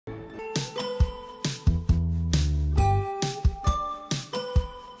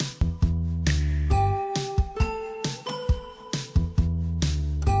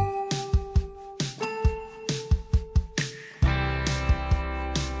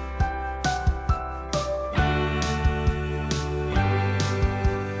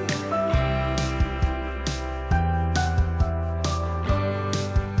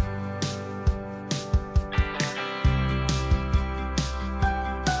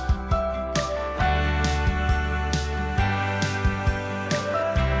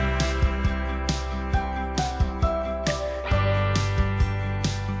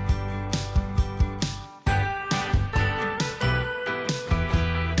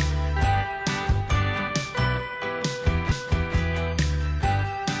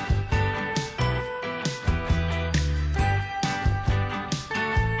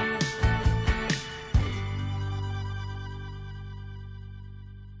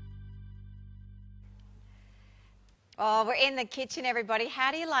Oh, we're in the kitchen, everybody.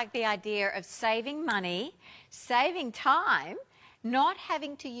 How do you like the idea of saving money, saving time, not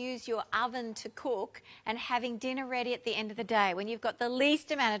having to use your oven to cook and having dinner ready at the end of the day when you've got the least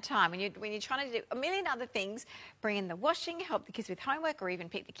amount of time, when you're trying to do a million other things, bring in the washing, help the kids with homework, or even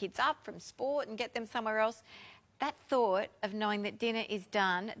pick the kids up from sport and get them somewhere else? That thought of knowing that dinner is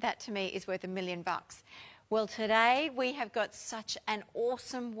done, that to me is worth $1 million. Well, today we have got such an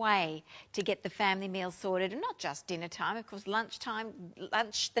awesome way to get the family meal sorted, and not just dinner time, of course, lunchtime,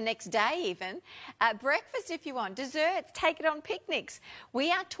 lunch the next day even, breakfast if you want, desserts, take it on picnics. We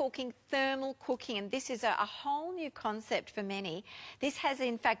are talking thermal cooking, and this is a whole new concept for many. This has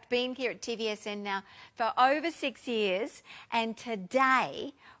in fact been here at TVSN now for over 6 years, and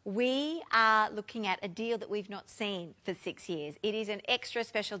today we are looking at a deal that we've not seen for 6 years. It is an extra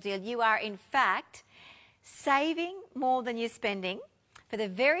special deal. You are in fact saving more than you're spending. For the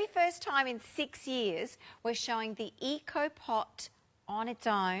very first time in 6 years, we're showing the Ecopot on its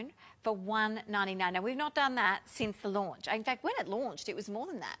own for $1.99. Now, we've not done that since the launch. In fact, when it launched, it was more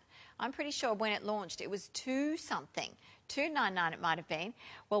than that. I'm pretty sure when it launched, it was $2-something. $2.99 it might have been.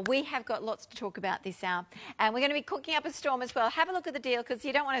 Well, we have got lots to talk about this hour. And we're going to be cooking up a storm as well. Have a look at the deal, because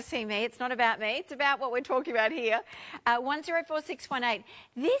you don't want to see me. It's not about me. It's about what we're talking about here. 104618.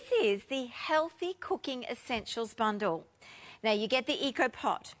 This is the Healthy Cooking Essentials Bundle. Now, you get the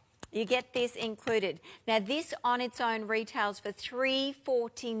Ecopot. You get this included. Now, this on its own retails for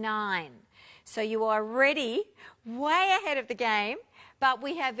 $3.49. So you are already way ahead of the game. But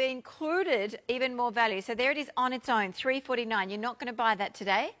we have included even more value. So there it is on its own, $3.49. You're not going to buy that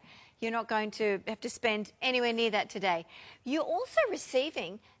today. You're not going to have to spend anywhere near that today. You're also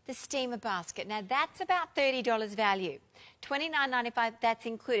receiving the steamer basket. Now, that's about $30 value. $29.95, that's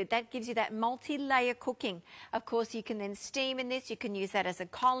included. That gives you that multi-layer cooking. Of course, you can then steam in this. You can use that as a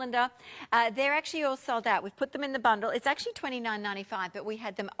colander. They're actually all sold out. We've put them in the bundle. It's actually $29.95, but we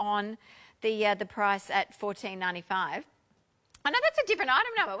had them on the price at $14.95. I know that's a different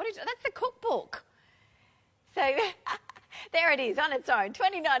item number. What is it? That's the cookbook. So there it is on its own,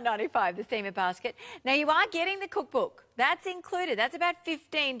 $29.95, the steamer basket. Now, you are getting the cookbook. That's included. That's about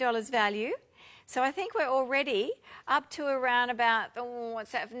 $15 value. So I think we're already up to around about,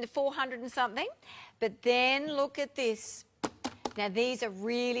 what's that, 400 and something. But then look at this. Now, these are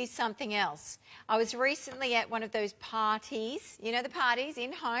really something else. I was recently at one of those parties, you know, the parties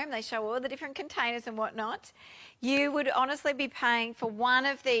in home, they show all the different containers and whatnot. You would honestly be paying for one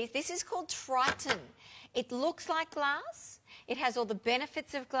of these. This is called Triton. It looks like glass. It has all the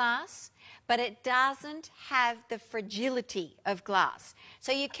benefits of glass, but it doesn't have the fragility of glass.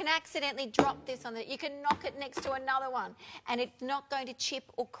 So you can accidentally drop this on you can knock it next to another one, and it's not going to chip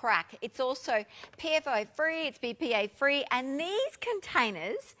or crack. It's also PFOA free, it's BPA free, and these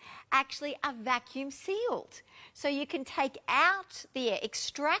containers actually are vacuum sealed. So you can take out the air,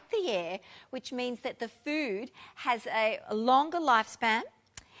 extract the air, which means that the food has a longer lifespan.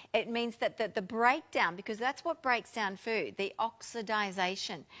 It means that the breakdown, because that's what breaks down food, the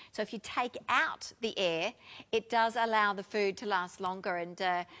oxidization. So if you take out the air, it does allow the food to last longer. And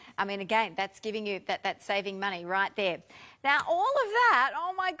I mean, again, that's giving you that saving money right there. Now, all of that,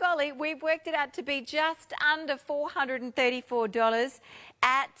 oh my golly, we've worked it out to be just under $434.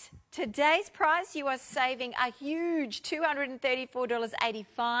 At today's price, you are saving a huge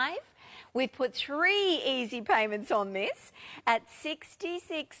 $234.85. We've put 3 easy payments on this at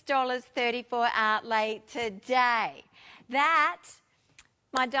 $66.34 outlay today. That,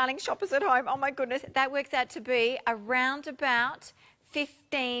 my darling shoppers at home, oh my goodness, that works out to be around about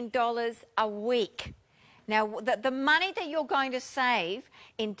 $15 a week. Now, the money that you're going to save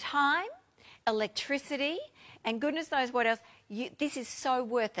in time, electricity, and goodness knows what else, this is so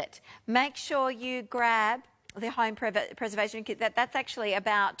worth it. Make sure you grab the home preservation kit. That's actually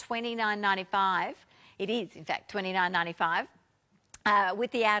about $29.95. It is, in fact, $29.95 with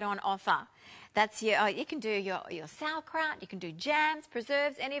the add-on offer. That's you can do your sauerkraut, you can do jams,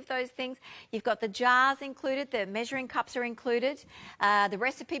 preserves, any of those things. You've got the jars included, the measuring cups are included, the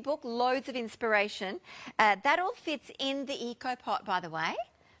recipe book, loads of inspiration. That all fits in the Ecopot, by the way.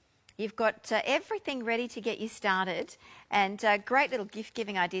 You've got everything ready to get you started, and great little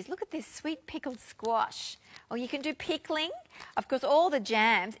gift-giving ideas. Look at this sweet pickled squash. Or you can do pickling. Of course, all the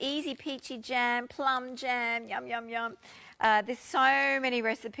jams, easy peachy jam, plum jam, yum, yum, yum. There's so many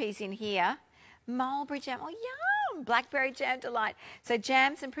recipes in here. Mulberry jam, oh yum, blackberry jam delight. So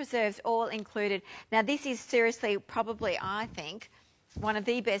jams and preserves all included. Now, this is seriously probably, I think, one of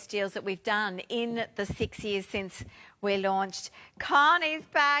the best deals that we've done in the 6 years since we launched. Con is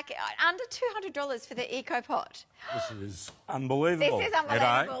back, under $200 for the Ecopot. This is unbelievable. This is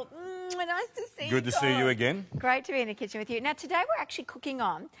unbelievable. nice to see you. Good to see you again. Great to be in the kitchen with you. Now, today we're actually cooking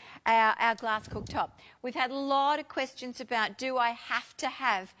on our glass cooktop. We've had a lot of questions about, do I have to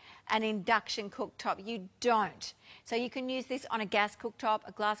have an induction cooktop? You don't. So you can use this on a gas cooktop,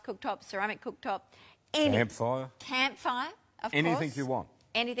 a glass cooktop, ceramic cooktop, Campfire. Campfire, of course. Anything you want.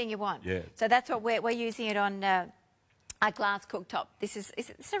 Anything you want. Yeah. So that's what we're using it on a glass cooktop. Is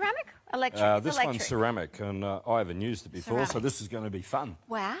it ceramic? Electric? This one's ceramic, and I haven't used it before, ceramic. So this is going to be fun.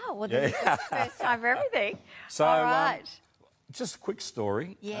 Wow. Well, this is the first time for everything. So, all right. Just a quick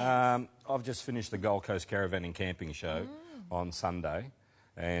story. Yes. I've just finished the Gold Coast Caravan and Camping Show on Sunday,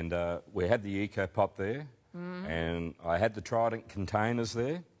 and we had the Ecopot there, and I had the Trident containers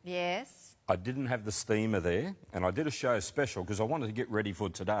there. Yes. I didn't have the steamer there, and I did a show special because I wanted to get ready for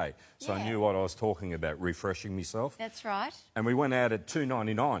today, so I knew what I was talking about, refreshing myself. That's right. And we went out at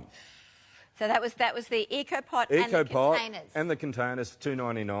 $2.99. So that was the Ecopot and the containers. And the containers for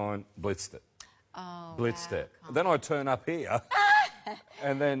 $2.99. Blitzed it. Oh, Blitzed wow. it. Then I turn up here,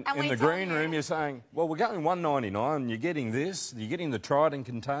 and then in the green room you're saying, well, we're going $1.99. You're getting this. You're getting the Trident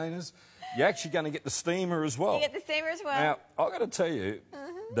containers. You're actually going to get the steamer as well. You get the steamer as well. Now, I've got to tell you,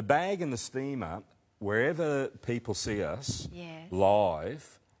 the bag and the steamer, wherever people see us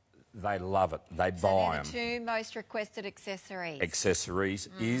live, they love it. They buy them. The two most requested accessories. Accessories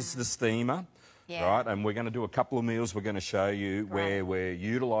is the steamer, right? And we're going to do a couple of meals. We're going to show you where we're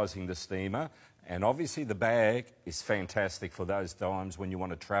utilising the steamer. And obviously the bag is fantastic for those times when you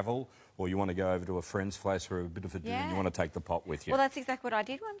want to travel or you want to go over to a friend's place for a bit of a dinner and you want to take the pot with you. Well, that's exactly what I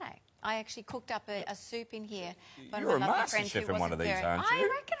did one day. I actually cooked up a soup in here. You're a master chef in one of these, aren't you? I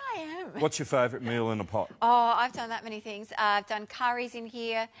reckon I am. What's your favourite meal in a pot? Oh, I've done that many things. I've done curries in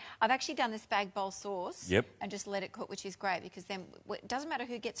here. I've actually done the spag bowl sauce. Yep. And just let it cook, which is great because then it doesn't matter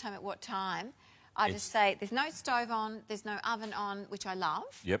who gets home at what time. I just say there's no stove on, there's no oven on, which I love.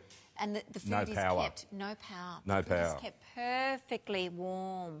 Yep. And the food is kept no power. No power. It's kept perfectly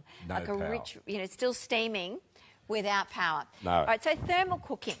warm, No power. rich, still steaming without power. No. All right, so thermal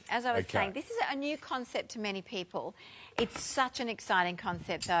cooking, as I was saying, this is a new concept to many people. It's such an exciting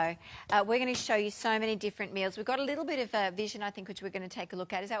concept, though. We're going to show you so many different meals. We've got a little bit of vision, I think, which we're going to take a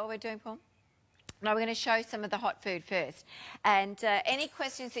look at. Is that what we're doing, Paul? No, we're going to show some of the hot food first. And any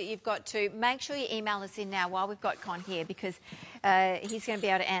questions that you've got to, make sure you email us in now while we've got Con here because he's going to be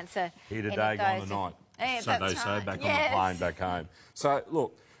able to answer Here today, gone tonight. So they say, back on the plane, back home. So,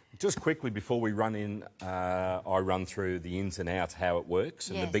 look, just quickly before we run in, I run through the ins and outs, how it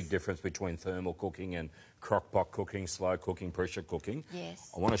works, and the big difference between thermal cooking and crock-pot cooking, slow cooking, pressure cooking. Yes.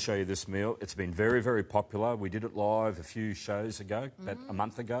 I want to show you this meal. It's been very, very popular. We did it live a few shows ago, about a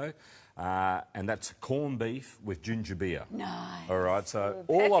month ago. And that's corned beef with ginger beer. Nice. All right, so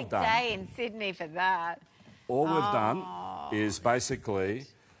all I've done... day in Sydney for that. All we've done is basically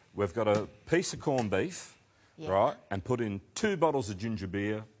we've got a piece of corned beef, right, and put in 2 bottles of ginger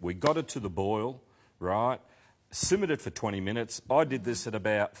beer. We got it to the boil, right, simmered it for 20 minutes. I did this at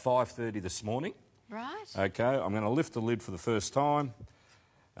about 5:30 this morning. Right. Okay, I'm going to lift the lid for the first time.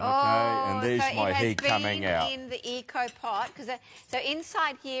 Okay, and there's my heat coming out. In the Ecopot, so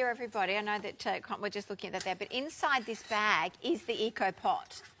inside here, everybody, I know that we're just looking at that there, but inside this bag is the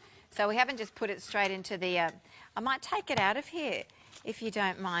Ecopot. So we haven't just put it straight into the. I might take it out of here if you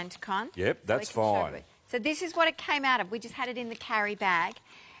don't mind, Con. Yep, that's fine. So this is what it came out of. We just had it in the carry bag.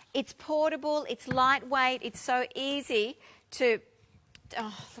 It's portable. It's lightweight. It's so easy to.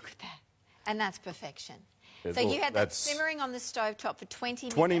 Oh, look at that, and that's perfection. So you had that simmering on the stovetop for 20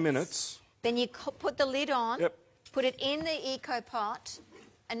 minutes. 20 minutes. Then you put the lid on, put it in the Ecopot,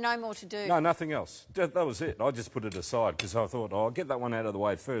 and no more to do. No, nothing else. That was it. I just put it aside because I thought, I'll get that one out of the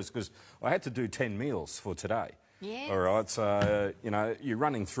way first because I had to do 10 meals for today. Yes. All right, so, you're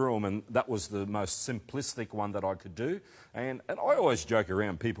running through them and that was the most simplistic one that I could do. And I always joke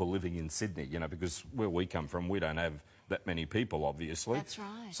around people living in Sydney, because where we come from, we don't have that many people, obviously. That's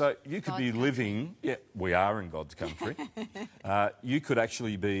right. So you could be living... Yeah, we are in God's country. You could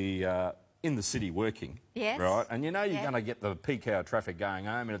actually be in the city working, right? And you're going to get the peak hour traffic going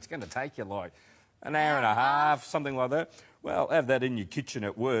home and it's going to take you like an hour and a half, something like that. Well, have that in your kitchen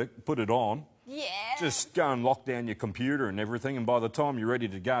at work, put it on. Yes. Just go and lock down your computer and everything, and by the time you're ready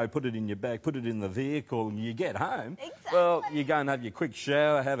to go, put it in your bag, put it in the vehicle, and you get home. Exactly. Well, you go and have your quick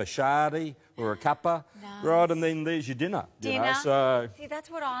shower, have a shardy or a cuppa, right, and then there's your dinner. So see, that's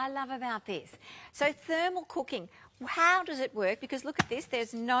what I love about this. So thermal cooking, how does it work? Because look at this,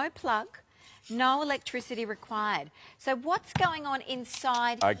 there's no plug, no electricity required. So what's going on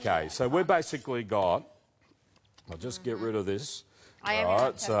inside Okay, here? so we've basically got... I'll just get rid of this. I am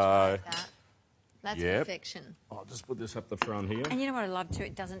right, so That's perfection. I'll just put this up the front here. And you know what I love too?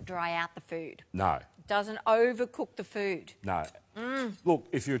 It doesn't dry out the food. No. It doesn't overcook the food. No. Look,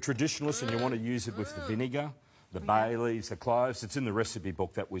 if you're a traditionalist and you want to use it with the vinegar, the bay leaves, the cloves, it's in the recipe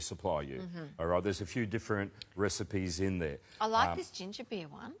book that we supply you. All right, there's a few different recipes in there. I like this ginger beer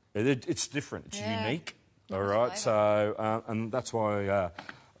one. It's different. It's unique. All right, so and that's why a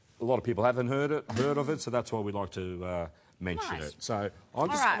lot of people haven't heard of it. So that's why we like to mention it. So I'm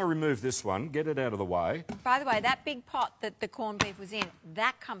just going to remove this one, get it out of the way. By the way, that big pot that the corned beef was in,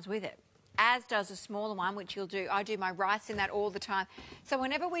 that comes with it, as does a smaller one, which you'll do. I do my rice in that all the time. So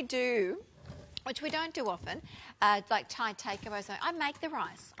whenever we do, which we don't do often, like Thai takeaways, I make the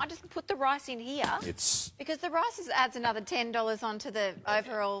rice. I just put the rice in here. Because the rice adds another $10 onto the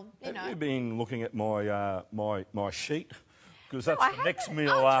overall, you know. Have you been looking at my sheet? Because that's the next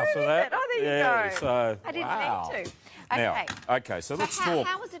meal after that. Oh, there you go. So, I didn't need to. Okay. Now, okay, so let's talk.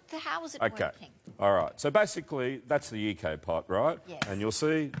 How was it working? All right. So basically, that's the Ecopot, right? Yes. And you'll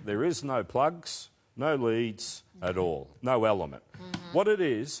see there is no plugs, no leads at all, no element. What it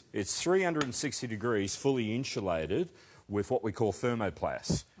is, it's 360 degrees, fully insulated with what we call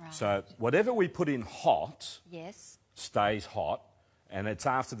thermoplast. Right. So whatever we put in hot stays hot, and it's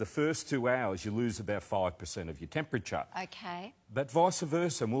after the first 2 hours you lose about 5% of your temperature. Okay. But vice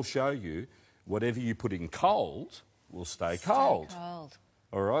versa, and we'll show you, whatever you put in cold will stay cold.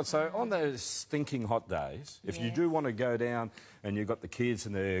 All right, so on those stinking hot days, if you do want to go down and you've got the kids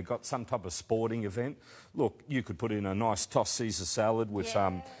and they've got some type of sporting event, look, you could put in a nice tossed Caesar salad with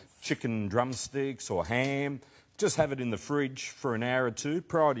some chicken drumsticks or ham. Just have it in the fridge for an hour or two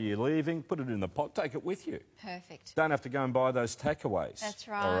prior to you leaving. Put it in the pot, take it with you. Perfect. Don't have to go and buy those takeaways. That's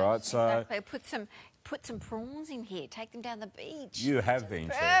right. All right, so put some prawns in here. Take them down the beach. You have been,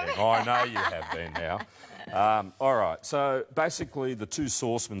 Sandy. I know you have been now. All right, so basically the two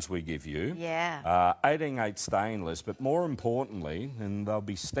saucepans we give you, 18/8 stainless, but more importantly, and they'll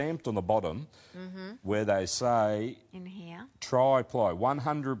be stamped on the bottom where they say in here tri-ply,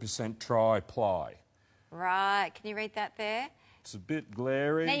 100% tri-ply. Right, can you read that there? It's a bit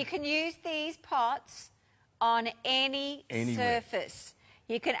glary. Now you can use these pots on any surface.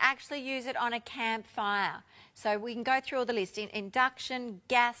 You can actually use it on a campfire. So we can go through all the list. Induction,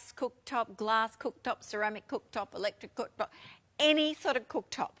 gas cooktop, glass cooktop, ceramic cooktop, electric cooktop, any sort of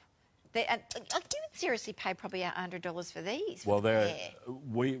cooktop. You would seriously pay probably $100 for these. Well,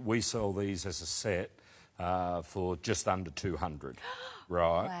 we sell these as a set for just under $200.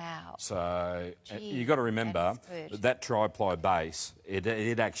 Right. Wow. So you got to remember that tri-ply base.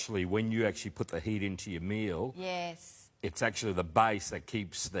 It actually, when you actually put the heat into your meal, it's actually the base that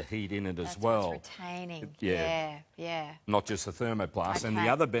keeps the heat in it as well. What's retaining. Yeah. Not just the thermoplast. Okay. And the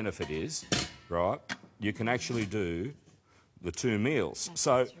other benefit is, right, you can actually do the two meals.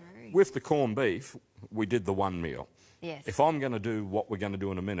 With the corned beef, we did the one meal. Yes. If I'm going to do what we're going to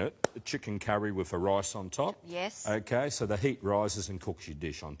do in a minute, a chicken curry with a rice on top. Yes. Okay, so the heat rises and cooks your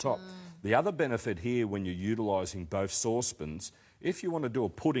dish on top. The other benefit here when you're utilising both saucepans, if you want to do a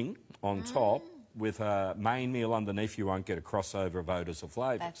pudding on top with a main meal underneath, you won't get a crossover of odours or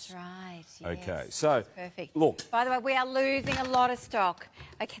flavours. That's right, yes. Okay, so, perfect. Look. By the way, we are losing a lot of stock.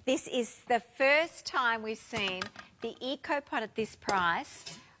 Okay, this is the first time we've seen the Ecopot at this price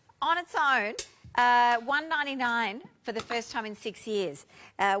on its own. $199 for the first time in 6 years.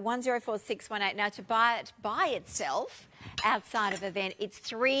 104618. Now to buy it by itself outside of event, it's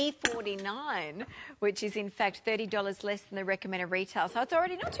 $349, which is in fact $30 less than the recommended retail. So it's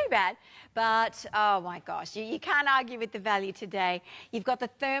already not too bad, but oh my gosh, you can't argue with the value today. You've got the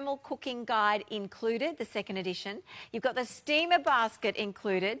thermal cooking guide included, the second edition. You've got the steamer basket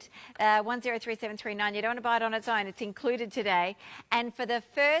included, 103739. You don't want to buy it on its own, it's included today. And for the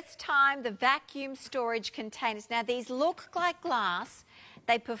first time, the vacuum storage containers. Now these look like glass.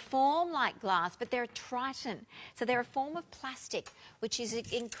 They perform like glass, but they're a Triton. So they're a form of plastic, which is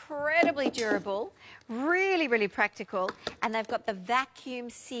incredibly durable, really, really practical. And they've got the vacuum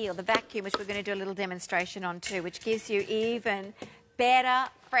seal, the vacuum, which we're going to do a little demonstration on too, which gives you even better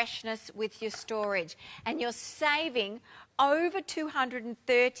freshness with your storage. And you're saving over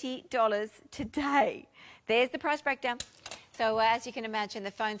 $230 today. There's the price breakdown. So as you can imagine,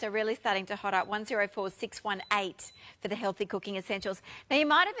 the phones are really starting to hot up. 104618 for the healthy cooking essentials. Now you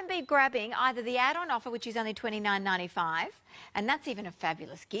might even be grabbing either the add-on offer, which is only $29.95, and that's even a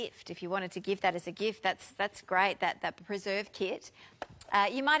fabulous gift. If you wanted to give that as a gift, that's great. That preserve kit.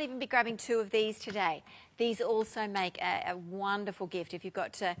 You might even be grabbing two of these today. These also make a wonderful gift if you've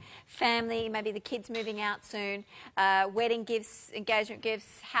got family, maybe the kids moving out soon, wedding gifts, engagement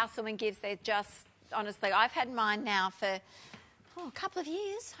gifts, housewarming gifts. They're just, honestly, I've had mine now for Oh, a couple of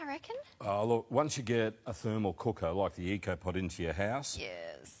years, I reckon. Oh, look, once you get a thermal cooker like the Ecopot into your house,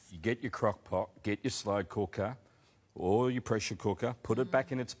 Yes. you get your crock pot, get your slow cooker or your pressure cooker, put it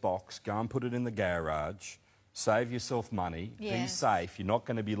back in its box, go and put it in the garage, save yourself money, be safe. You're not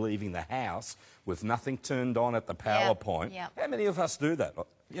going to be leaving the house with nothing turned on at the power point. Yep. How many of us do that?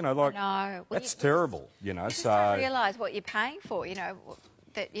 You know, like, Well, that's terrible, you know. You just don't realise what you're paying for, you know,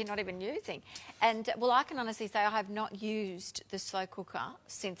 that you're not even using. And, well, I can honestly say I have not used the slow cooker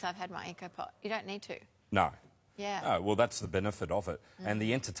since I've had my Ecopot. You don't need to. No. Yeah. Oh, well, that's the benefit of it. And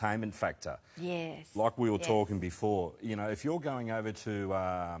the entertainment factor. Yes. Like we were talking before, you know, if you're going over to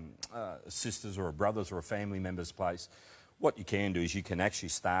a sister's or a brother's or a family member's place, what you can do is you can actually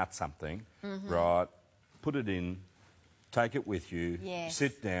start something, right, put it in, take it with you,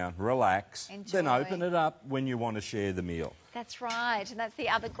 sit down, relax, then open it up when you want to share the meal. That's right. And that's the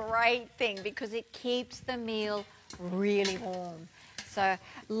other great thing, because it keeps the meal really warm. So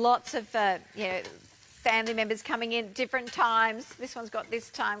lots of, you know, family members coming in at different times. This one's got this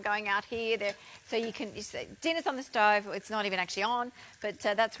time going out here. There, so you say, dinner's on the stove. It's not even actually on, but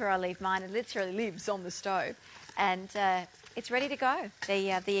that's where I leave mine. It literally lives on the stove. And it's ready to go, the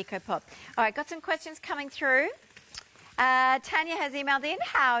Ecopot. All right, got some questions coming through. Tanya has emailed in.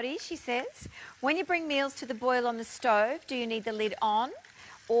 Howdy, she says. When you bring meals to the boil on the stove, do you need the lid on?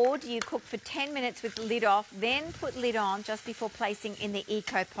 Or do you cook for 10 minutes with the lid off, then put lid on just before placing in the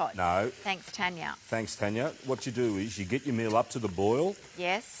Ecopot? No. Thanks, Tanya. Thanks, Tanya. What you do is you get your meal up to the boil.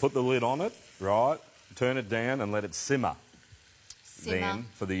 Yes. Put the lid on it, right, turn it down and let it simmer. Then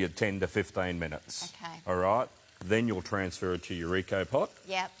for the 10 to 15 minutes. Okay. All right? Then you'll transfer it to your Ecopot.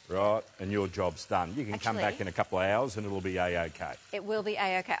 Yep. Right, and your job's done. You can come back in a couple of hours and it'll be A-OK. It will be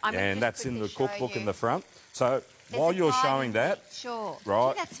A-OK. And that's in the cookbook in the front. So while you're showing that,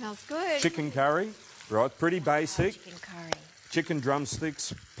 right, Gee, that smells good. chicken curry, right, pretty basic. Chicken curry. Chicken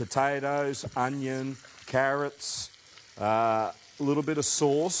drumsticks, potatoes, onion, carrots, a little bit of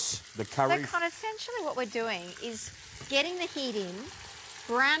sauce, the curry. So kind of essentially what we're doing is getting the heat in,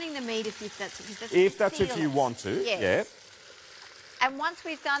 browning the meat if that's if you want to, yeah. And once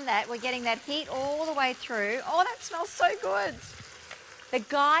we've done that, we're getting that heat all the way through. Oh, that smells so good. The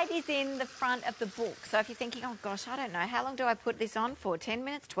guide is in the front of the book. So if you're thinking, oh gosh, I don't know, how long do I put this on for? 10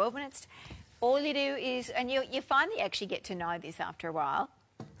 minutes, 12 minutes? All you do is, and you finally actually get to know this after a while.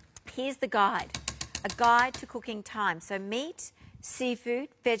 Here's the guide, a guide to cooking time. So meat, seafood,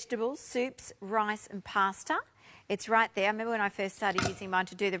 vegetables, soups, rice and pasta. It's right there. I remember when I first started using mine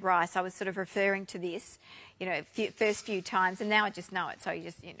to do the rice, I was sort of referring to this, you know, first few times, and now I just know it. So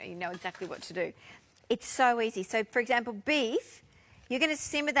you know exactly what to do. It's so easy. So, for example, beef, you're going to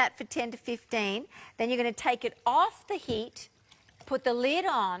simmer that for 10 to 15. Then you're going to take it off the heat, put the lid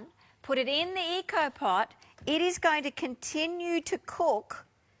on, put it in the Ecopot. It is going to continue to cook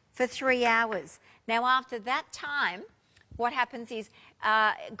for 3 hours. Now, after that time, what happens is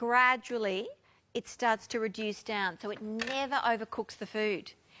gradually it starts to reduce down, so it never overcooks the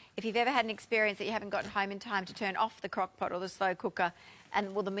food. If you've ever had an experience that you haven't gotten home in time to turn off the crock pot or the slow cooker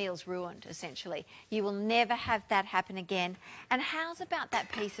and, well, the meal's ruined, essentially, you will never have that happen again. And how's about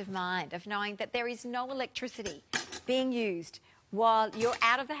that peace of mind of knowing that there is no electricity being used while you're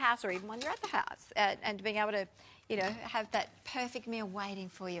out of the house or even when you're at the house, and being able to, you know, have that perfect meal waiting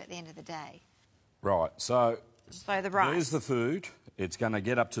for you at the end of the day? Right, so the rice. There's the food. It's going to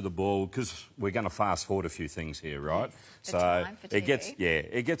get up to the boil because we're going to fast forward a few things here, right? Yes, for TV.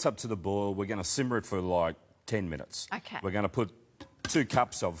 It gets up to the boil. We're going to simmer it for like 10 minutes. Okay. We're going to put 2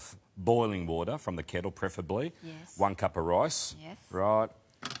 cups of boiling water from the kettle, preferably. Yes. 1 cup of rice. Yes. Right.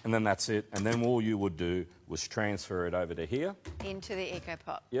 And then that's it. And then all you would do was transfer it over to here. Into the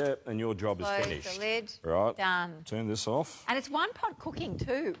Ecopot. Yeah, and your job Close is finished. the lid. Right. Done. Turn this off. And it's one pot cooking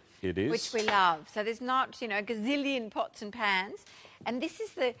too. It is. Which we love. So there's not, you know, a gazillion pots and pans. And this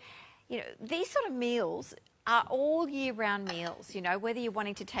is the, you know, these sort of meals are all year round meals, you know, whether you're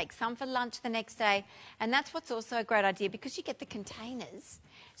wanting to take some for lunch the next day. And that's what's also a great idea because you get the containers.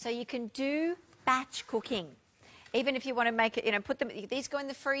 So you can do batch cooking. Even if you want to make it, you know, put them, these go in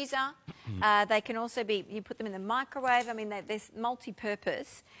the freezer. They can also be, you put them in the microwave. I mean, they're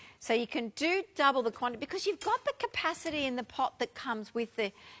multi-purpose. So you can do double the quantity because you've got the capacity in the pot that comes with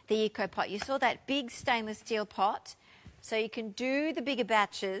the Ecopot. You saw that big stainless steel pot. So you can do the bigger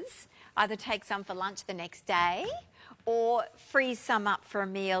batches, either take some for lunch the next day or freeze some up for a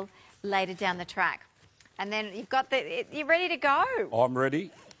meal later down the track. And then you've got you're ready to go. I'm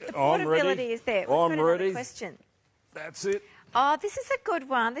ready. The portability is there. I'm ready. Question. That's it. Oh, this is a good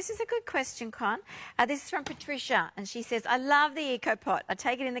one. This is a good question, Con. This is from Patricia, and she says, I love the Ecopot. I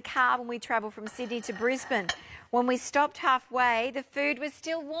take it in the car when we travel from Sydney to Brisbane. When we stopped halfway, the food was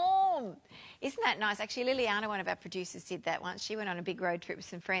still warm. Isn't that nice? Actually, Liliana, one of our producers, did that once. She went on a big road trip with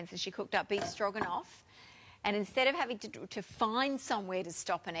some friends and she cooked up beef stroganoff. And instead of having to find somewhere to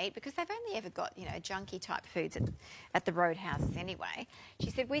stop and eat, because they've only ever got, you know, junky type foods at the roadhouses anyway, she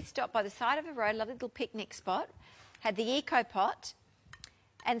said, we stopped by the side of a road, a lovely little picnic spot, had the Ecopot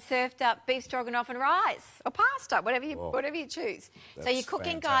and served up beef stroganoff and rice or pasta, whatever you choose. So your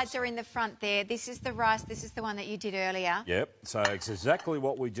cooking guides are in the front there. This is the rice. This is the one that you did earlier. Yep. So it's exactly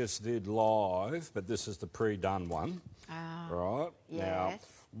what we just did live, but this is the pre-done one. Oh, right. Yes. Now,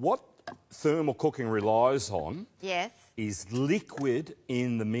 what thermal cooking relies on is liquid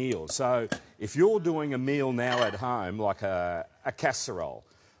in the meal. So if you're doing a meal now at home, like a casserole,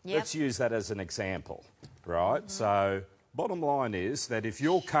 let's use that as an example, right? So bottom line is that if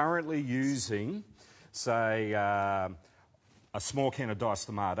you're currently using, say, a small can of diced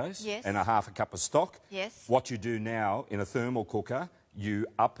tomatoes and a half a cup of stock, what you do now in a thermal cooker, you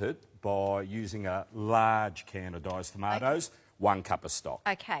up it by using a large can of diced tomatoes, 1 cup of stock.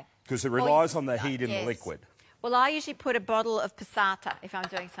 Okay. Because it relies on the heat in the liquid. Well, I usually put a bottle of passata if I'm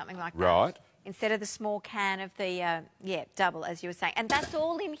doing something like that. Right. Instead of the small can of the, double, as you were saying. And that's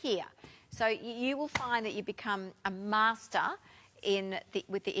all in here. So you will find that you become a master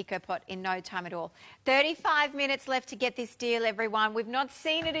with the Ecopot in no time at all. 35 minutes left to get this deal, everyone. We've not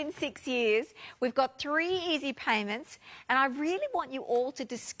seen it in 6 years. We've got 3 easy payments, and I really want you all to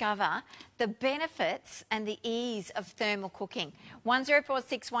discover the benefits and the ease of thermal cooking.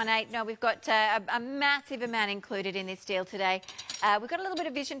 104618. No, we've got a massive amount included in this deal today. We've got a little bit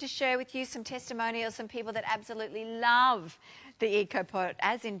of vision to share with you, some testimonials, some people that absolutely love the Ecopot,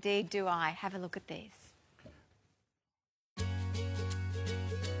 as indeed do I. Have a look at these.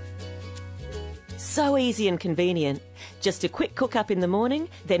 So easy and convenient. Just a quick cook up in the morning,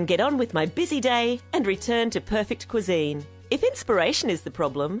 then get on with my busy day and return to perfect cuisine. If inspiration is the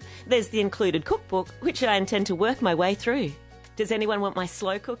problem, there's the included cookbook, which I intend to work my way through. Does anyone want my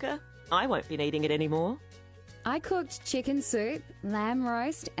slow cooker? I won't be needing it anymore. I cooked chicken soup, lamb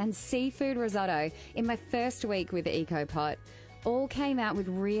roast and seafood risotto in my first week with the Ecopot. All came out with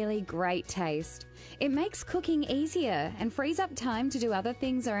really great taste. It makes cooking easier and frees up time to do other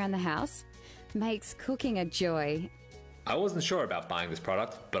things around the house. Makes cooking a joy. I wasn't sure about buying this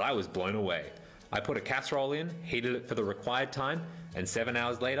product, but I was blown away. I put a casserole in, heated it for the required time, and 7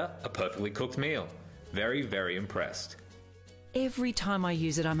 hours later, a perfectly cooked meal. Very, very impressed. Every time I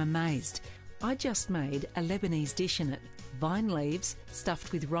use it, I'm amazed. I just made a Lebanese dish in it, vine leaves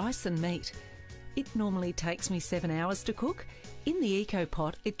stuffed with rice and meat. It normally takes me 7 hours to cook. In the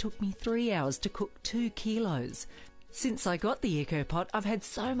Ecopot, it took me 3 hours to cook 2 kilos. Since I got the Ecopot, I've had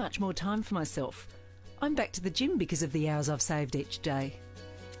so much more time for myself. I'm back to the gym because of the hours I've saved each day.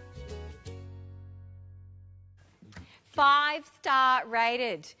 5-star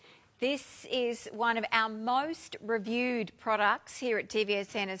rated. This is one of our most reviewed products here at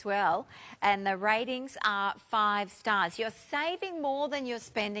TVSN as well, and the ratings are 5 stars. You're saving more than you're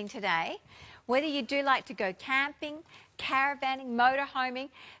spending today. Whether you do like to go camping, caravanning, motorhoming,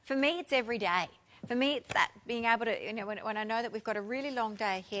 for me it's every day. For me, it's that being able to, you know, when I know that we've got a really long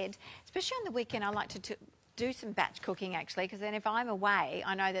day ahead, especially on the weekend, I like to do some batch cooking, actually, because then if I'm away,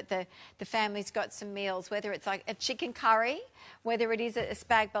 I know that the family's got some meals, whether it's like a chicken curry, whether it is a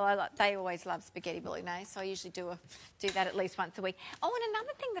spag bowl. They always love spaghetti bolognese, so I usually do that at least once a week. Oh, and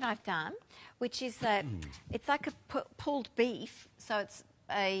another thing that I've done, which is that it's like a pulled beef, so it's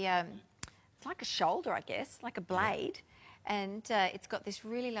like a shoulder, I guess, like a blade. And it's got this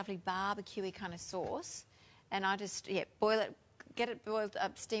really lovely barbecue-y kind of sauce, and I just boil it, get it boiled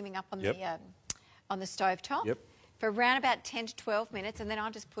up, steaming up on the stovetop for around about 10 to 12 minutes, and then I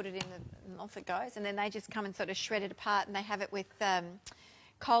just put it in and off it goes, and then they just come and sort of shred it apart, and they have it with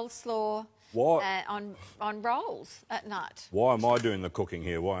coleslaw on rolls at night. Why am I doing the cooking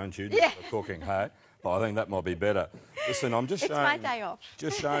here? Why aren't you doing the cooking? Hey, I think that might be better. Listen, I'm just showing. It's my day off.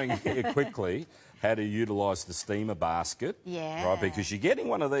 Just showing here quickly how to utilise the steamer basket. Yeah. Right, because you're getting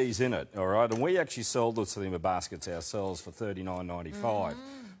one of these in it, all right? And we actually sell the steamer baskets ourselves for $39.95.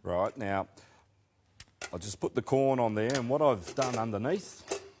 Right, now, I'll just put the corn on there, and what I've done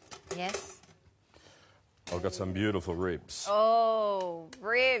underneath... Yes. I've got some beautiful ribs. Oh,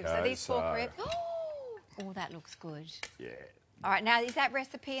 ribs. Okay, are these pork ribs? Oh, that looks good. Yeah. All right, now, is that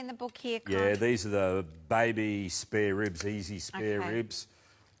recipe in the book here, Con? Yeah, these are the baby spare ribs, easy spare ribs.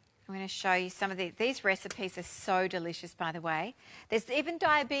 I'm going to show you some of these recipes are so delicious, by the way. There's even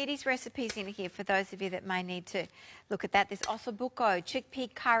diabetes recipes in here for those of you that may need to look at that. There's ossobuco,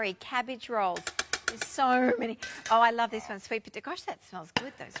 chickpea curry, cabbage rolls. There's so many. Oh, I love this one, sweet potato. Gosh, that smells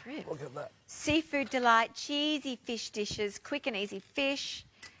good, those ribs. Look at that. Seafood delight, cheesy fish dishes, quick and easy fish,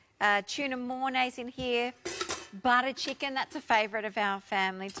 tuna mornay's in here, butter chicken. That's a favourite of our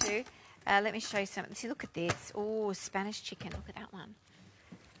family too. Let me show you something. See, look at this. Oh, Spanish chicken. Look at that one.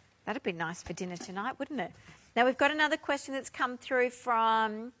 That'd be nice for dinner tonight, wouldn't it? Now, we've got another question that's come through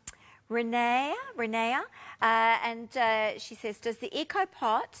from Renea, and she says, does the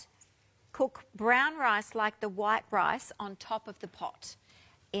Ecopot cook brown rice like the white rice on top of the pot?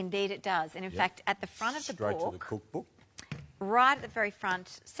 Indeed it does. And in fact, at the front of the book, straight to the cookbook, right at the very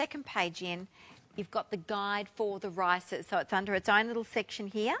front, second page in, you've got the guide for the rices. So it's under its own little section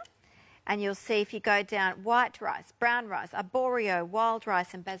here. And you'll see if you go down, white rice, brown rice, arborio, wild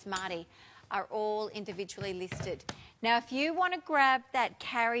rice and basmati are all individually listed. Now, if you want to grab that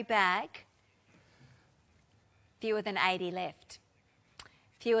carry bag, fewer than 80 left.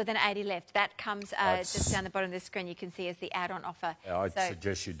 Fewer than 80 left. That comes just down the bottom of the screen. You can see as the add-on offer. I'd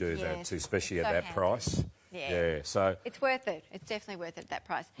suggest you do that too, especially at that price. Yeah. So it's worth it. It's definitely worth it at that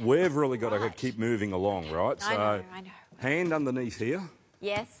price. We've really got to keep moving along, right? I know. Hand underneath here.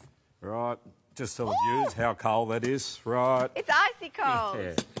 Yes. Right. Just tell the viewers how cold that is, right? It's icy cold.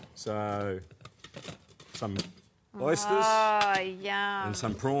 Yeah. So some oysters. Oh, yum. And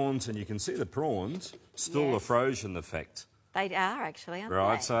some prawns, and you can see the prawns still a frozen effect. They are actually, aren't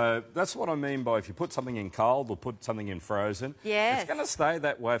Right, they? so that's what I mean by if you put something in cold or put something in frozen, it's going to stay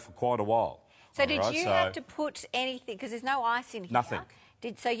that way for quite a while. So did you have to put anything, because there's no ice in here? Nothing.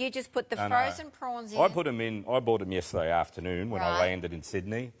 So you just put the frozen prawns in? I put them in, I bought them yesterday afternoon when I landed in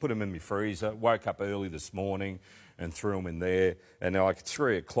Sydney, put them in my freezer, woke up early this morning and threw them in there, and they're like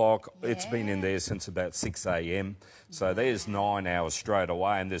 3 o'clock, it's been in there since about 6 a.m, so there's 9 hours straight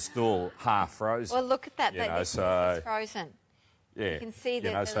away and they're still half frozen. Well, look at that, this is frozen. Yeah, you can see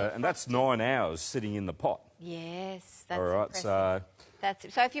that. And that's 9 hours sitting in the pot. Yes, that's all right. Impressive. That's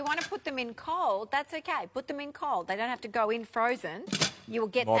it. So if you want to put them in cold, that's okay. Put them in cold. They don't have to go in frozen. You will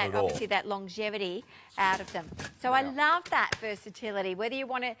get obviously that longevity out of them. So I love that versatility. Whether you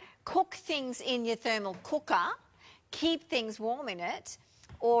want to cook things in your thermal cooker, keep things warm in it,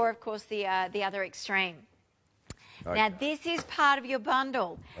 or of course the other extreme. Okay. Now, this is part of your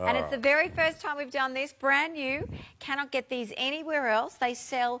bundle, and it's the very first time we've done this, brand new. Cannot get these anywhere else. They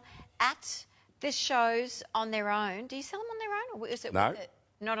sell at the shows on their own. Do you sell them on their own, or is it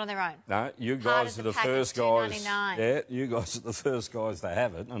not on their own? No, you guys are the first guys. Yeah, you guys are the first guys to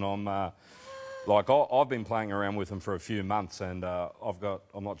have it, and I'm I've been playing around with them for a few months, and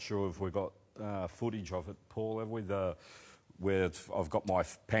I'm not sure if we've got footage of it, Paul, have we? Where I've got my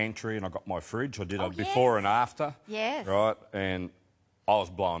pantry and I've got my fridge. I did a before and after. Yes. Right, and I was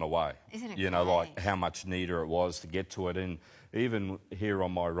blown away. Isn't it great? Like how much neater it was to get to it. And even here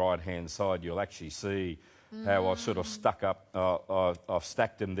on my right-hand side, you'll actually see how I've sort of stuck up, I've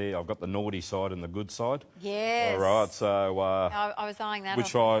stacked them there. I've got the naughty side and the good side. Yes. All right, so... I was eyeing that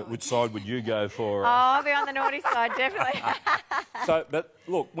Which side would you go for? I'll be on the naughty side, definitely. But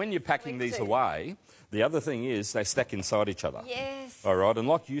look, when you're packing these away... The other thing is they stack inside each other. Yes. All right, and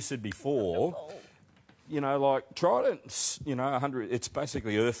like you said before, try it, 100, it's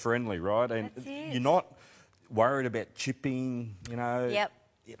basically earth-friendly, right? And you're not worried about chipping, Yep.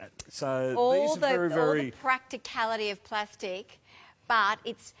 So these are very... All the practicality of plastic, but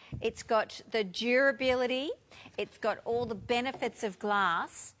it's got the durability, it's got all the benefits of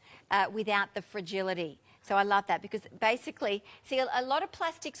glass without the fragility. So I love that because basically, see, a lot of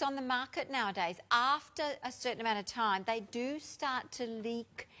plastics on the market nowadays, after a certain amount of time, they do start to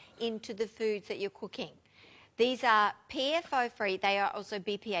leak into the foods that you're cooking. These are PFO-free, they are also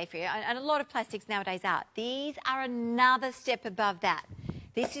BPA-free, and a lot of plastics nowadays are. These are another step above that.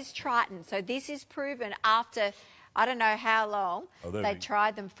 This is Triton, so this is proven after, I don't know how long they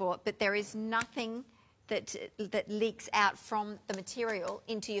tried them for, but there is nothing that leaks out from the material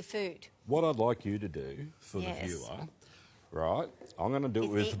into your food. What I'd like you to do for the viewer, right, I'm going to do it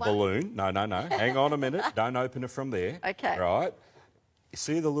with a balloon. No, hang on a minute. Don't open it from there. Okay. Right.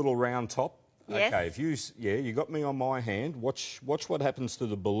 See the little round top? Yes. Okay, if you got me on my hand, watch what happens to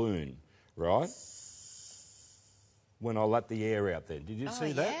the balloon, right? When I let the air out there. Did you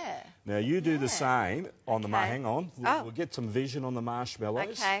see that? Yeah. Now you do the same on the hang on. We'll get some vision on the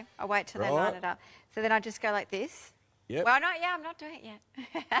marshmallows. Okay, I'll wait till they line it up. So then I just go like this. Yep. Well, I'm not doing it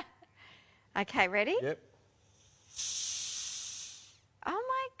yet. Okay, ready? Yep. Oh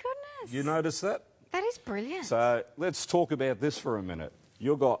my goodness. You notice that? That is brilliant. So let's talk about this for a minute.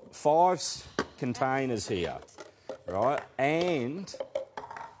 you've got 5 containers here, right? And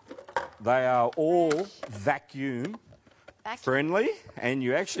they are all vacuum friendly, and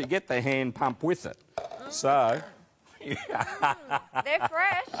you actually get the hand pump with it. So... They're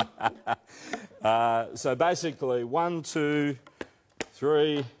fresh. So basically 1, 2,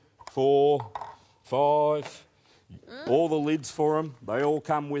 3, 4, 5, all the lids for them, they all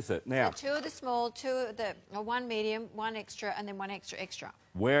come with it. Now, So 2 of the small, 2 of the, 1 medium, 1 extra, and then 1 extra.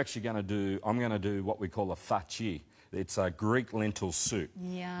 We're actually going to do, I'm going to do what we call a faci. It's a Greek lentil soup.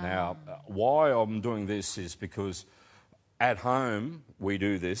 Yeah. Now, why I'm doing this is because at home we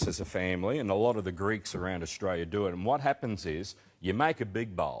do this as a family, and a lot of the Greeks around Australia do it. And what happens is you make a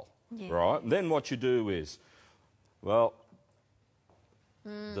big bowl, right? And then what you do is, well,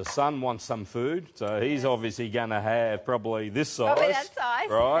 the son wants some food, so he's obviously going to have probably this size. Probably that size.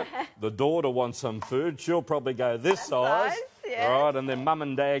 Right? The daughter wants some food, she'll probably go this size. Yes. Right, and then mum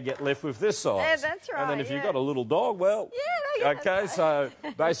and dad get left with this size. Yeah, that's right. And then if you've got a little dog, well, okay, so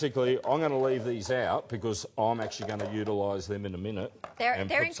basically I'm going to leave these out because I'm actually going to utilise them in a minute. They're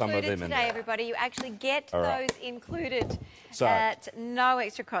put some of included them in today, there. everybody. You actually get All right. those included So, at no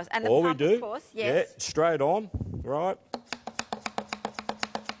extra cost. And the all we pump, do, of course, yes. yeah, straight on, right?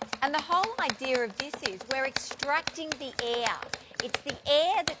 And the whole idea of this is we're extracting the air. It's the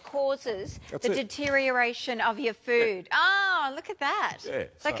air that causes That's the it. deterioration of your food. Oh, look at that. Yeah.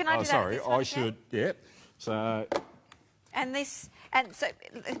 So can I do that? Sorry, this one, I should, yeah. So And so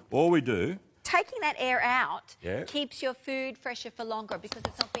all we do, taking that air out Yeah. keeps your food fresher for longer because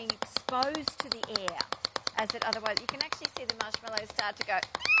it's not being exposed to the air as it otherwise. You can actually see the marshmallows start to go.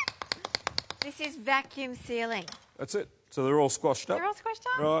 This is vacuum sealing. that's it. So they're all squashed up. They're all squashed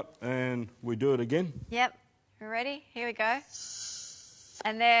up. Right, and we do it again. Yep. You ready? Here we go.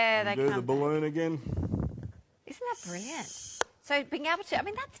 And there they Do come. the balloon again. Isn't that brilliant? So being able to, I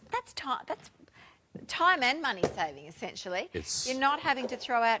mean, that's time and money saving essentially. You're not having to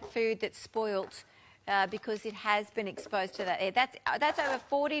throw out food that's spoilt because it has been exposed to that air. That's over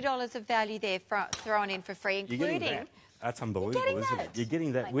 $40 of value there thrown in for free, including. That. That's unbelievable, isn't it? You're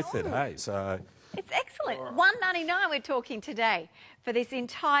getting that with it, hey? So. It's excellent. $1.99 we're talking today for this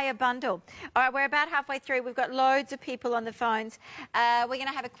entire bundle. All right, we're about halfway through. We've got loads of people on the phones. We're going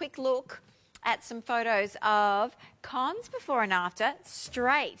to have a quick look at some photos of Con's before and after,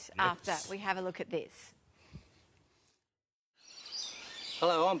 straight after we have a look at this.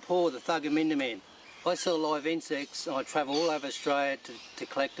 Hello, I'm Paul, the Thug and Minder Man. I sell live insects and I travel all over Australia to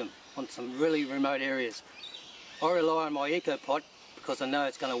collect them on some really remote areas. I rely on my Ecopot because I know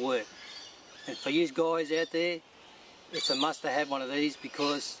it's going to work. And for you guys out there, it's a must to have one of these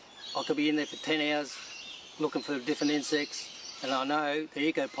because I could be in there for 10 hours looking for different insects and I know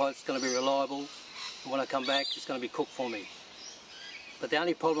the Ecopot's going to be reliable and when I come back it's going to be cooked for me. But the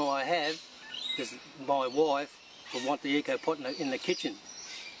only problem I have is my wife will want the Ecopot in the kitchen.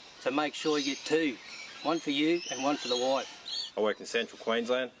 So make sure you get 2, one for you and one for the wife. I work in central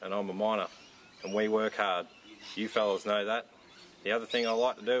Queensland and I'm a miner and we work hard. You fellas know that. The other thing I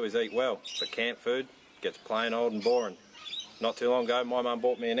like to do is eat well, but camp food gets plain old and boring. Not too long ago, my mum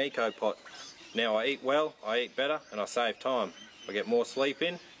bought me an Ecopot. Now I eat well, I eat better, and I save time. I get more sleep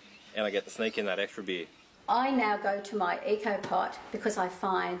in, and I get to sneak in that extra beer. I now go to my Ecopot because I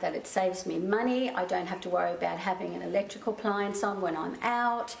find that it saves me money. I don't have to worry about having an electrical appliance on when I'm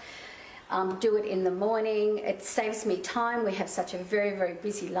out. Do it in the morning. It saves me time. We have such a very, very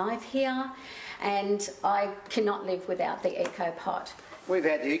busy life here. And I cannot live without the Ecopot. We've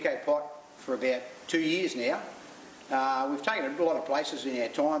had the Ecopot for about 2 years now. We've taken it a lot of places in our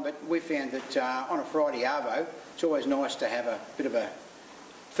time, but we found that on a Friday arvo, it's always nice to have a bit of a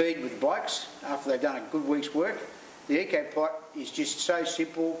feed with the blokes after they've done a good week's work. The Ecopot is just so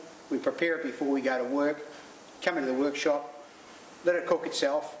simple. We prepare it before we go to work, come into the workshop, let it cook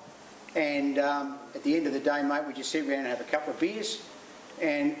itself, and at the end of the day, mate, we just sit around and have a couple of beers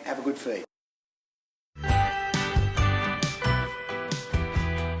and have a good feed.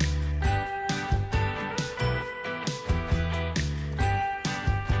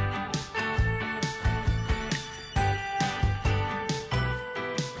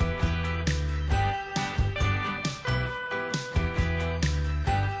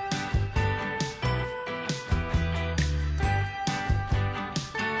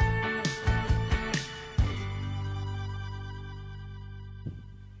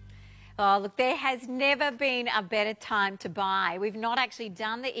 Oh, look, there has never been a better time to buy. We've not actually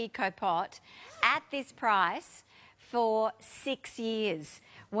done the Ecopot at this price for 6 years.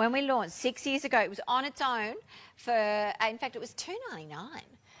 When we launched 6 years ago, it was on its own for, in fact, it was $2.99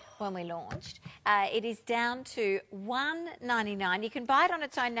 when we launched. It is down to $1.99. You can buy it on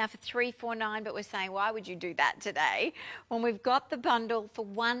its own now for $3.49, but we're saying, why would you do that today when we've got the bundle for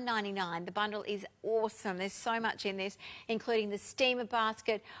 $1.99? The bundle is awesome. There's so much in this, including the steamer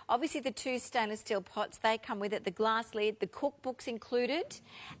basket, obviously the 2 stainless steel pots, they come with it, the glass lid, the cookbook's included,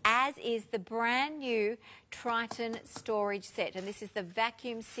 as is the brand new Triton storage set. And this is the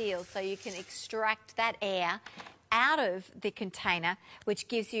vacuum seal, so you can extract that air out of the container, which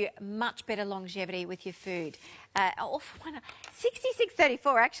gives you much better longevity with your food.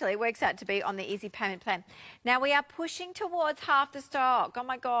 $66.34 actually works out to be on the easy payment plan. Now we are pushing towards half the stock. Oh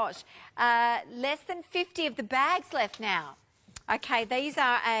my gosh, less than 50 of the bags left now. Okay, these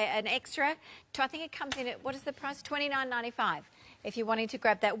are an extra. I think it comes in at, what is the price? $29.95. If you're wanting to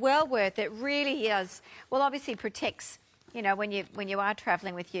grab that, well worth it. Really is. Well, obviously protects, you know, when you are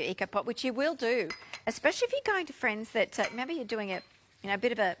travelling with your Ecopot, which you will do, especially if you're going to friends that maybe you're doing a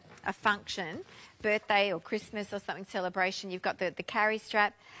bit of a function, birthday or Christmas or something, celebration. You've got the carry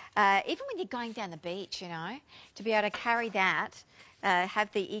strap. Even when you're going down the beach, you know, to be able to carry that,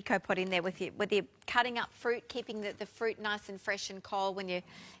 have the Ecopot in there with you cutting up fruit, keeping the fruit nice and fresh and cold when you're,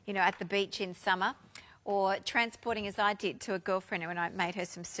 you know, at the beach in summer, or transporting, as I did, to a girlfriend when I made her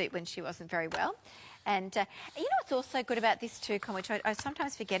some soup when she wasn't very well. And you know what's also good about this too, Con, which I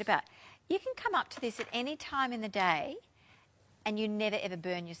sometimes forget about? You can come up to this at any time in the day and you never ever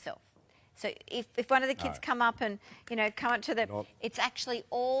burn yourself. So if one of the kids come up and, you know, come up to the... It's actually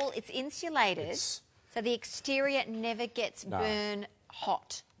it's insulated, so the exterior never gets burn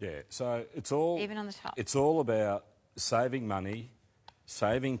hot. Yeah, so it's all... Even on the top. It's all about saving money,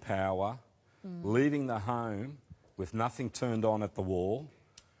 saving power, leaving the home with nothing turned on at the wall,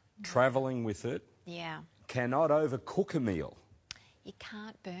 travelling with it. Yeah. Cannot overcook a meal. You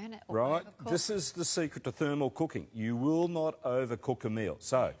can't burn it or right? overcook. This is the secret to thermal cooking. You will not overcook a meal.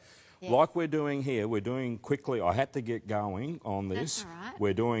 So, like we're doing here, we're doing quickly. I had to get going on this. That's all right.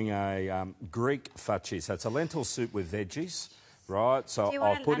 We're doing a Greek facci. So it's a lentil soup with veggies, right? So do you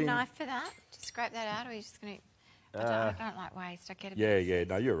want a knife for that? To scrape that out, or are you just going to... I don't like waste. I get a bit... Yeah,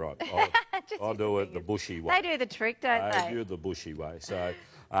 no, you're right. I'll do it the bushy way. They do the trick, don't they? They do the bushy way. So,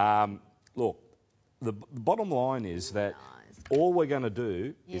 look, the bottom line is that all we're going to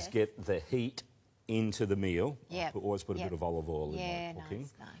do is get the heat into the meal. Yeah. Always put a bit of olive oil in my cooking.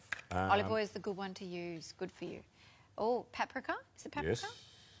 Nice. Olive oil is the good one to use. Good for you. Oh, paprika? Is it paprika? Yes.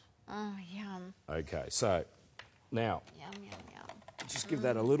 Oh, yum. Okay, so now... Yum. Just give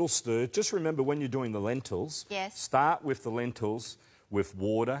that a little stir. Just remember when you're doing the lentils, start with the lentils with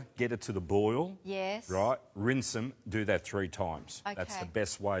water, get it to the boil. Yes. Right? Rinse them, do that 3 times. Okay. That's the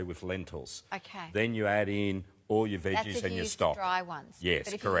best way with lentils. Okay. Then you add in all your veggies and your stock. The dry ones. Yes,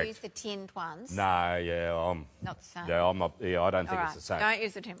 but if correct. you use the tinned ones... No, I'm... Not the same. Yeah, I'm not... Yeah, I don't think it's the same. Don't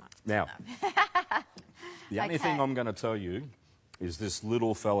use the tinned ones. Now, the only thing I'm going to tell you is this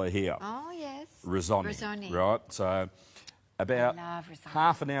little fella here. Oh, yes. Risoni. Right? So... About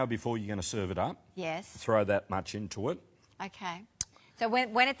half an hour before you're going to serve it up. Yes. Throw that much into it. Okay. So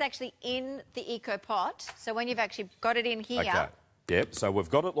when it's actually in the Ecopot, so when you've actually got it in here... Okay. Yep, so we've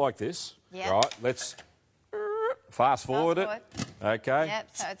got it like this. Yep. Right, let's fast forward it. Okay. Yep,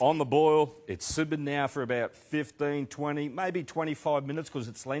 so it's on the boil. It's simmered now for about 15, 20, maybe 25 minutes because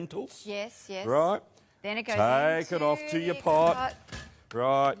it's lentils. Yes. Right. Then it goes Take it off to your pot.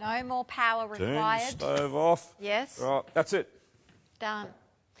 Right. No more power required. Turn the stove off. Yes. Right, that's it. Done.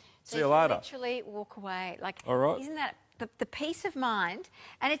 So See you later. Literally walk away. Like, all right. Isn't that the peace of mind?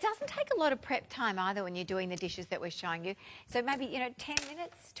 And it doesn't take a lot of prep time either when you're doing the dishes that we're showing you. So maybe, 10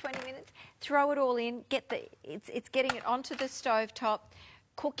 minutes, 20 minutes, throw it all in, it's getting it onto the stove top,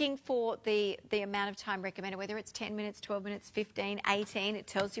 cooking for the amount of time recommended, whether it's 10 minutes, 12 minutes, 15, 18, it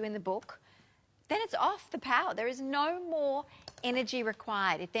tells you in the book. Then it's off the power. There is no more energy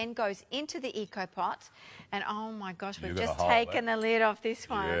required. It then goes into the Ecopot, and oh my gosh, we've just taken the lid off this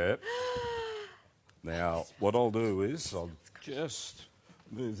one. Yep. Now, what I'll do is I'll just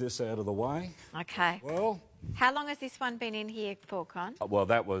move this out of the way. Okay. Well... How long has this one been in here for, Con? Well,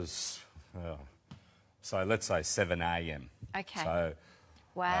 that was, so let's say 7 a.m. Okay. So...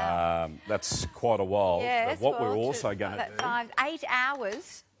 Wow. that's quite a while. Yes, but what we're also going to do... 8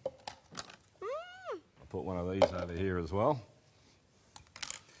 hours. I'll put one of these over here as well.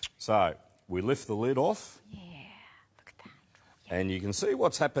 So, we lift the lid off. Yeah, look at that. Yeah. And you can see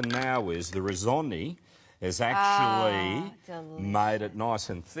what's happened now is the risoni has actually made it nice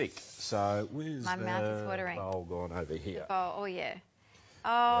and thick. So, where's my mouth is watering. bowl gone over here? Oh, yeah.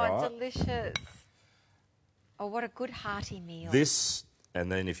 Oh, delicious. Oh, what a good hearty meal. This,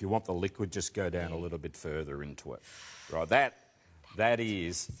 and then if you want the liquid, just go down a little bit further into it. Right, that That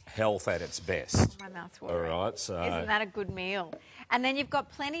is health at its best. My mouth's watering. All right, so... Isn't that a good meal? And then you've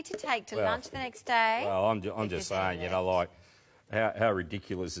got plenty to take to lunch the next day. Well, I'm just saying, you know, like, how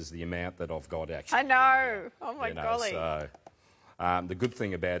ridiculous is the amount that I've got, actually? I know. Oh, my golly. So, the good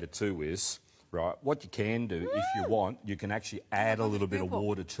thing about it, too, is, right, what you can do, if you want, you can actually add a little bit of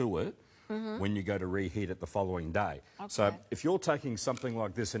water to it when you go to reheat it the following day. Okay. So if you're taking something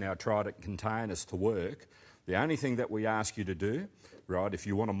like this in our Trident containers to work, the only thing that we ask you to do, right, if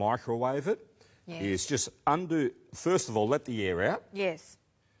you want to microwave it, is just first of all, let the air out. Yes.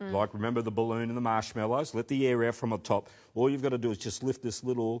 Like, remember the balloon and the marshmallows? Let the air out from the top. All you've got to do is just lift this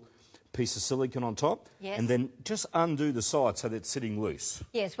little piece of silicone on top and then just undo the side so that it's sitting loose.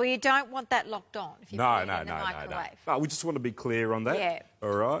 Yes, well, you don't want that locked on if you put it in the microwave. No, we just want to be clear on that. Yeah. All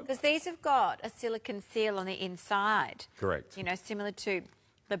right? Because these have got a silicone seal on the inside. Correct. You know, similar to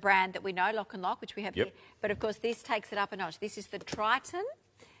the brand that we know, Lock and Lock, which we have here. But, of course, this takes it up a notch. This is the Triton,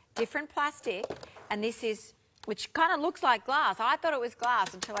 different plastic, and this is, which kind of looks like glass. I thought it was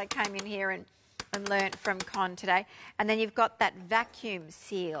glass until I came in here and learnt from Con today. And then you've got that vacuum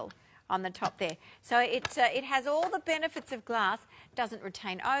seal on the top there. So it has all the benefits of glass, doesn't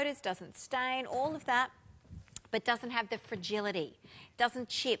retain odours, doesn't stain, all of that, but doesn't have the fragility, doesn't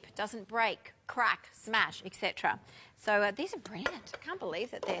chip, doesn't break, crack, smash, etc. So these are brilliant. I can't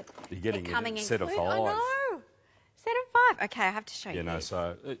believe that they're coming in. Set of 5. I know. Set of 5. Okay, I have to show you. You know, these.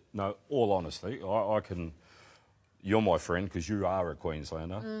 so, no, all honesty, I can... You're my friend because you are a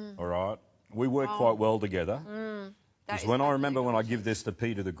Queenslander, all right? We work quite well together. Because when I remember when I give this to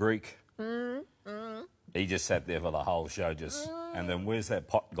Peter the Greek, he just sat there for the whole show and then where's that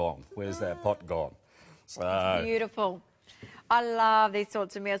pot gone? Where's that pot gone? So, it's beautiful. I love these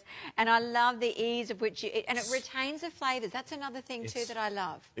sorts of meals. And I love the ease of which and it retains the flavours. That's another thing too that I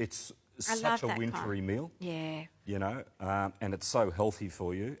love. It's such a wintry meal. Yeah. You know, and it's so healthy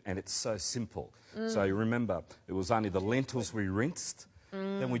for you and it's so simple. So you remember, it was only the lentils we rinsed.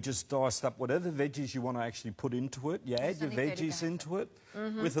 Then we just diced up whatever veggies you want to actually put into it. You add your veggies into it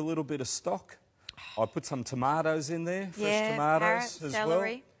with a little bit of stock. I put some tomatoes in there, fresh tomatoes as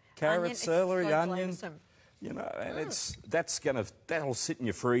celery, well. Carrot, celery, onion. Awesome. You know, and that'll sit in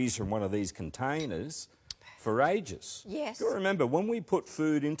your freezer in one of these containers for ages. Yes. You remember, when we put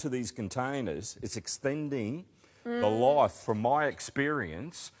food into these containers, it's extending the life, from my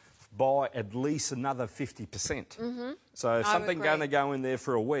experience, by at least another 50%. So if something's going to go in there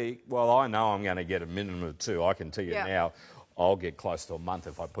for a week, well, I know I'm going to get a minimum of 2. I can tell you now, I'll get close to a month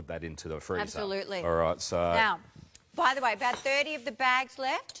if I put that into the freezer. Absolutely. All right, so... Now, by the way, about 30 of the bags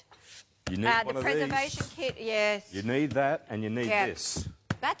left. You need one the of preservation these. Kit, yes. You need that and you need this.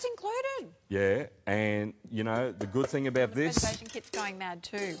 That's included. Yeah, and, you know, the good thing about this... The preservation kit's going mad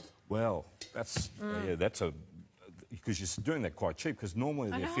too. Well, that's a... Because you're doing that quite cheap, because normally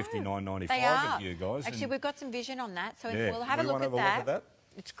they're $59.95 with you guys. Actually, we've got some vision on that, so yeah, we'll have a look at that.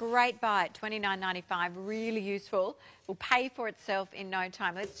 It's great buy at $29.95, really useful. Will pay for itself in no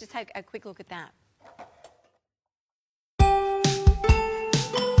time. Let's just take a quick look at that.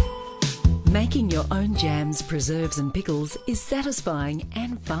 Making your own jams, preserves and pickles is satisfying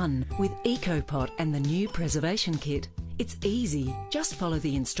and fun with Ecopot and the new preservation kit. It's easy. Just follow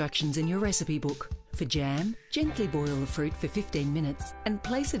the instructions in your recipe book. For jam, gently boil the fruit for 15 minutes and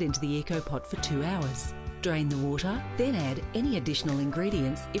place it into the Ecopot for 2 hours. Drain the water, then add any additional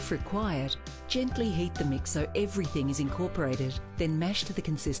ingredients if required. Gently heat the mix so everything is incorporated, then mash to the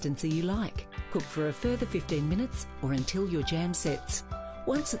consistency you like. Cook for a further 15 minutes or until your jam sets.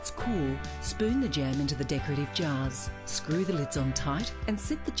 Once it's cool, spoon the jam into the decorative jars. Screw the lids on tight and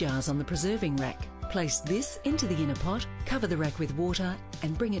sit the jars on the preserving rack. Place this into the inner pot, cover the rack with water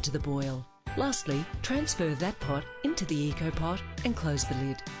and bring it to the boil. Lastly, transfer that pot into the Ecopot and close the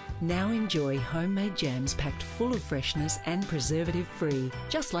lid. Now enjoy homemade jams packed full of freshness and preservative-free,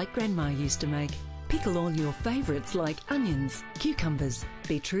 just like Grandma used to make. Pickle all your favourites like onions, cucumbers,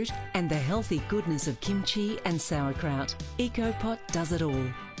 beetroot and the healthy goodness of kimchi and sauerkraut. Ecopot does it all.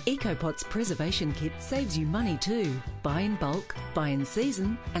 Ecopot's preservation kit saves you money too. Buy in bulk, buy in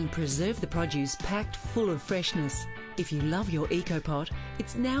season and preserve the produce packed full of freshness. If you love your Ecopot,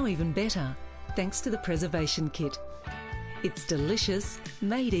 it's now even better, thanks to the preservation kit. It's delicious,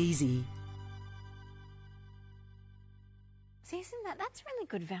 made easy. See, that's really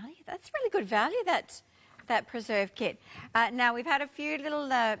good value. That's really good value, that preserve kit. Now, we've had a few little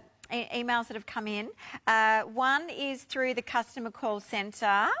emails that have come in. One is through the customer call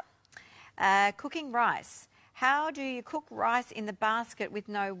centre. Cooking rice. How do you cook rice in the basket with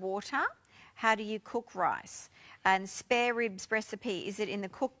no water? How do you cook rice? And spare ribs recipe, is it in the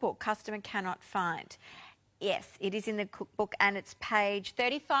cookbook? Customer cannot find. Yes, it is in the cookbook and it's page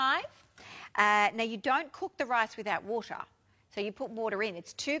 35. Now, you don't cook the rice without water. So you put water in.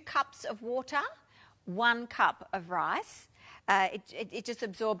 It's 2 cups of water, 1 cup of rice. It just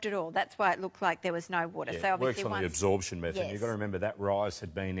absorbed it all. That's why it looked like there was no water. Yeah, so obviously it works on the absorption method. Yes. You've got to remember that rice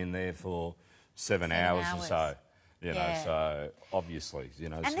had been in there for 7 hours or so. You know, so obviously, you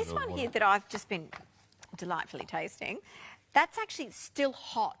know. And this one here that I've just been delightfully tasting, that's actually still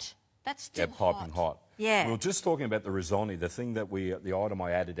hot. That's still piping hot. Yeah. We were just talking about the risotto, the thing that the item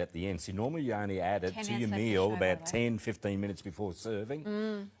I added at the end. See, normally you only add it to your meal about 10, 15 minutes before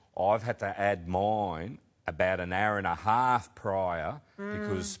serving. I've had to add mine about an hour and a half prior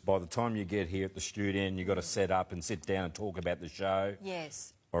because by the time you get here at the studio and you've got to set up and sit down and talk about the show.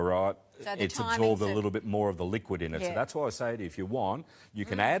 Yes. All right, so it's absorbed a little bit more of the liquid in it. Yeah. So that's why I say to you, if you want, you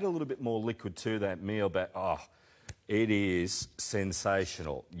can add a little bit more liquid to that meal, but it is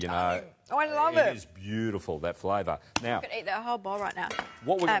sensational, you know. Oh, I love it. It is beautiful, that flavour. Now, I could eat that whole bowl right now.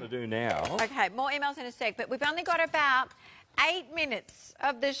 what we're going to do now... Okay, more emails in a sec, but we've only got about 8 minutes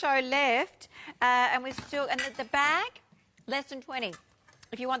of the show left, and we're still... And the bag, less than 20.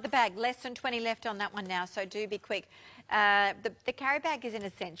 If you want the bag, less than 20 left on that one now, so do be quick. The carry bag is an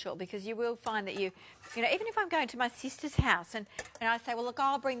essential because you will find that you know, even if I'm going to my sister's house and I say, well, look,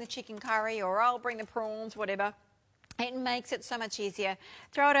 I'll bring the chicken curry or I'll bring the prawns, whatever, it makes it so much easier.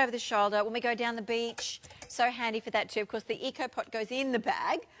 Throw it over the shoulder. When we go down the beach, so handy for that too. Of course, the Ecopot goes in the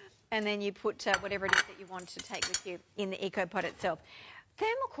bag and then you put whatever it is that you want to take with you in the Ecopot itself.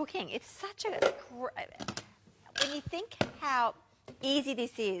 Thermal cooking, it's such a... When you think how easy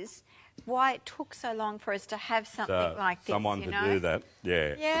this is, why it took so long for us to have something like this, someone you to do that,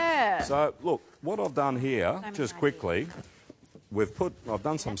 yeah. Yeah. So, look, what I've done here, just quickly, I've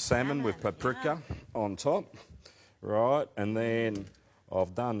done some salmon with paprika on top, right, and then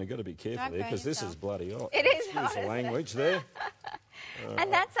I've done, you've got to be careful here because this is bloody hot. It is Excuse hot. the language there.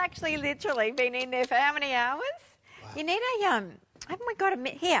 And that's actually literally been in there for how many hours? Wow. You need a, haven't we got a,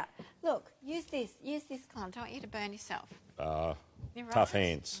 here, look, use this, Con, don't want you to burn yourself. Tough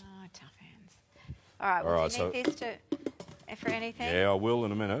hands. Oh, tough hands. All right, well, do you need this for anything? Yeah, I will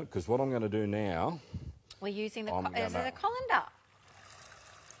in a minute, because what I'm going to do now... We're using the... Is it a colander?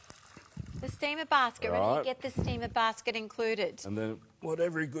 The steamer basket. Right. Ready to get the steamer basket included. And then what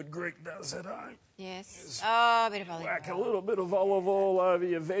every good Greek does at home. Yes. Oh, a bit of olive oil. Whack a little bit of olive oil over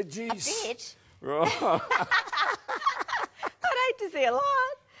your veggies. A bit? Right. I'd hate to see a lot.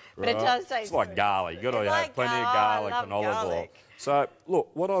 But it does taste It's like good. garlic. You've got to have plenty of garlic and olive oil. garlic. So, look,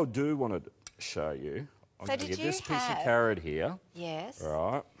 what I do want to show you, I'm So going to did get you this piece of have- carrot here. Yes.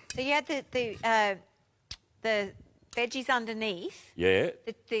 Right. So you had the veggies underneath. Yeah.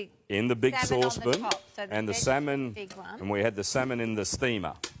 In the big salmon on the saucepan. top. So the and the veggies salmon. the big one. And we had the salmon in the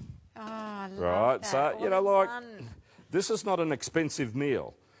steamer. Oh, I love Right. that. So, All you know, in like, one. this is not an expensive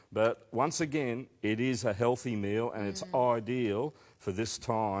meal. But once again, it is a healthy meal and it's ideal for this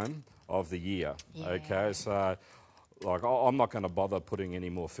time of the year. Yeah. Okay, so like I'm not going to bother putting any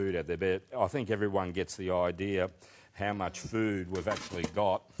more food out there, but I think everyone gets the idea how much food we've actually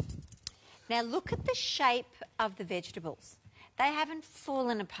got. Now look at the shape of the vegetables. They haven't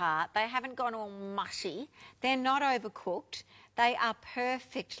fallen apart. They haven't gone all mushy. They're not overcooked. They are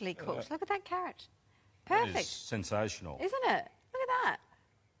perfectly cooked. Look at that carrot. Perfect. That is sensational. Isn't it? Look at that.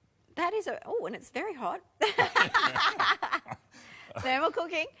 That is oh, and it's very hot. Thermal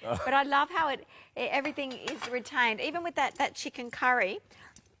cooking, but I love how everything is retained. Even with that chicken curry,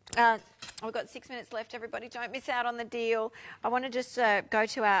 we've got 6 minutes left. Everybody, don't miss out on the deal. I want to just go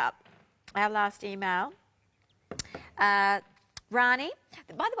to our last email. Rani,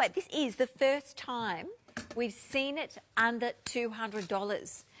 by the way, this is the first time we've seen it under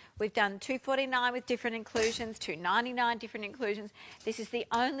 $200. We've done $249 with different inclusions, $299 different inclusions. This is the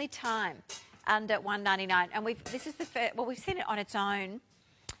only time under $199, and we've seen it on its own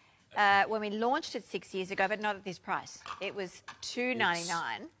when we launched it 6 years ago, but not at this price. It was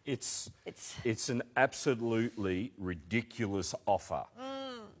 $299. It's an absolutely ridiculous offer.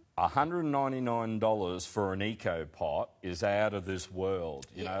 $199 for an Ecopot is out of this world.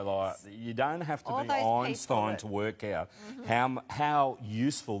 You know, like you don't have to be Einstein to work out how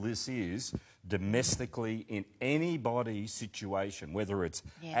useful this is domestically in anybody's situation, whether it's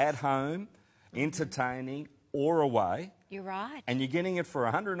at home, entertaining or away. You're right. And you're getting it for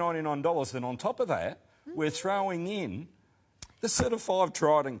 $199. Then on top of that, we're throwing in the certified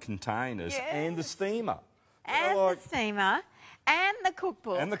Trident containers and the steamer. And the steamer. And the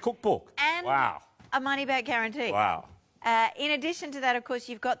cookbook. And the cookbook. And a money-back guarantee. Wow. In addition to that, of course,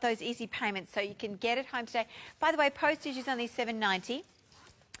 you've got those easy payments, so you can get it home today. By the way, postage is only $7.90.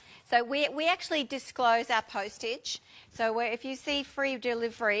 So we actually disclose our postage. So if you see free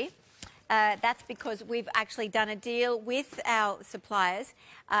delivery, that's because we've actually done a deal with our suppliers.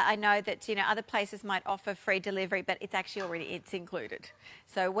 I know that other places might offer free delivery, but it's actually it's included.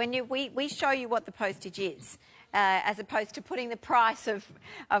 So when we show you what the postage is, as opposed to putting the price of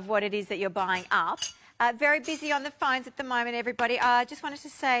what it is that you're buying up. Very busy on the phones at the moment, everybody. I just wanted to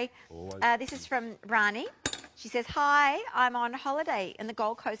say, this is from Marnie. She says, hi, I'm on holiday in the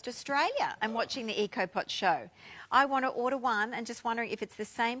Gold Coast, Australia. I'm watching the Ecopot show. I want to order one and just wondering if it's the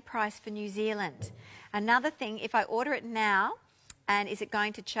same price for New Zealand. Another thing, if I order it now, and is it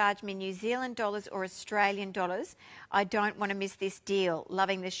going to charge me New Zealand dollars or Australian dollars? I don't want to miss this deal.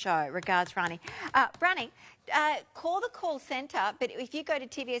 Loving the show. Regards, Rani. Rani, call the call centre, but if you go to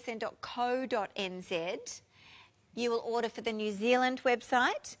tvsn.co.nz, you will order for the New Zealand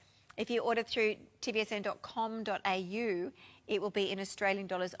website. If you order through tvsn.com.au, it will be in Australian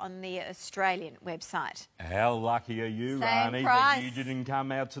dollars on the Australian website. How lucky are you, Same Marnie, price. that you didn't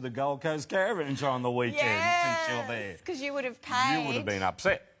come out to the Gold Coast Caravan Show on the weekend since you're there? Because you would have paid. You would have been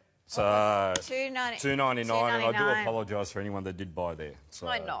upset. So $2.99, and I do apologise for anyone that did buy there. So,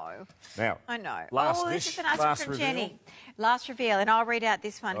 I know. Now, I know. This is a nice one from reveal. Jenny. Last reveal, and I'll read out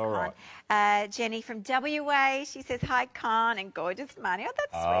this one, All Con. right. Jenny from WA, she says, hi, Con, and gorgeous Marnie. Oh,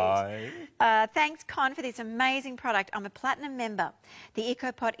 that's Hi. sweet. Thanks, Con, for this amazing product. I'm a platinum member. The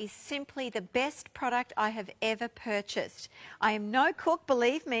Ecopot is simply the best product I have ever purchased. I am no cook,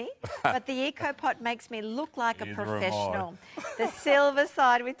 believe me, but the Ecopot makes me look like a professional. The silver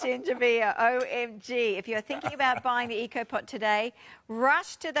side with ginger beer, OMG. If you're thinking about buying the Ecopot today,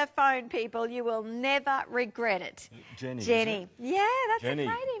 rush to the phone, people. You will never regret it. Jenny. Yeah, that's Jenny. a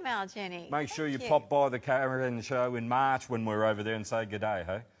great email, Jenny. Make sure you pop by the Caravan Show in March when we're over there and say good day,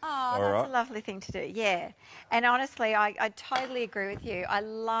 hey? Oh, that's a lovely thing to do, yeah. And honestly, I totally agree with you. I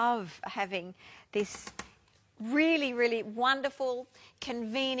love having this really, really wonderful,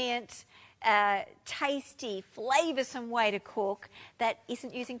 convenient, tasty, flavoursome way to cook that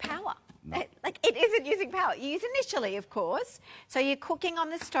isn't using power. No. Like, it isn't using power. You use initially, of course. So you're cooking on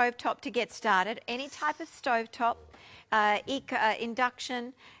the stovetop to get started. Any type of stovetop,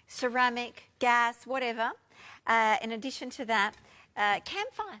 induction, ceramic, gas, whatever. In addition to that,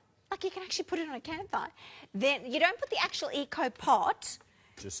 campfire. Like, you can actually put it on a campfire. Then you don't put the actual Ecopot.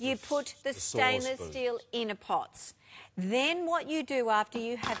 You put the stainless steel inner pots. Then what you do after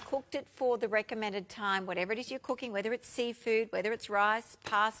you have cooked it for the recommended time, whatever it is you're cooking, whether it's seafood, whether it's rice,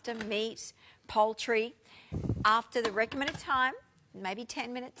 pasta, meat, poultry, after the recommended time, maybe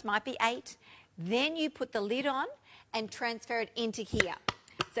 10 minutes, might be 8, then you put the lid on and transfer it into here.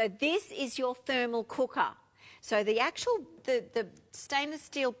 So this is your thermal cooker. So the actual, the stainless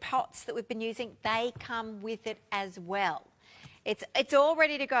steel pots that we've been using, they come with it as well. It's all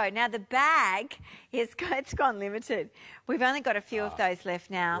ready to go. Now, the bag, it's gone limited. We've only got a few of those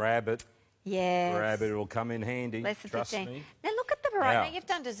left now. Grab it. Yes. Grab it. It'll come in handy. Less than Trust 15. me. Now, look at the variety. Now, you've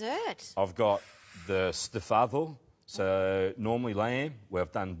done dessert. I've got the stafado, so normally lamb.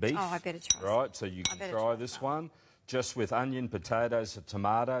 We've done beef. Oh, I better try Right, so you can try this one. Just with onion, potatoes,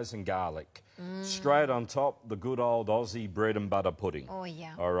 tomatoes and garlic. Straight on top, the good old Aussie bread and butter pudding. Oh,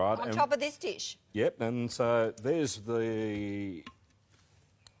 yeah. All right. On top of this dish. Yep, and so there's the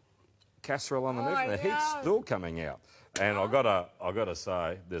casserole underneath, and the heat's still coming out. And I gotta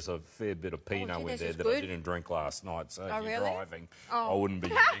say, there's a fair bit of Pinot in there that I didn't drink last night. So if you're driving, I wouldn't be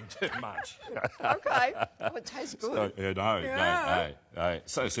eating too much. Okay. Oh, it tastes good. So, no,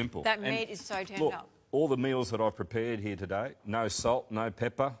 so simple. That meat is so turned look, up. All the meals that I've prepared here today, no salt, no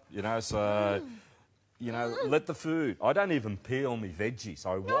pepper, so... You know, let the food... I don't even peel my veggies.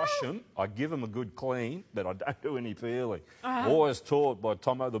 I wash them, I give them a good clean, but I don't do any peeling. Always taught by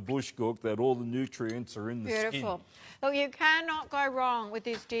Tomo the bush cook that all the nutrients are in the skin. Beautiful. Look, you cannot go wrong with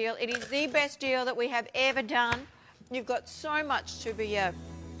this deal. It is the best deal that we have ever done. You've got so much to be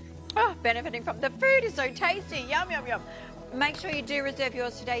benefiting from. The food is so tasty. Yum, yum, yum. Make sure you do reserve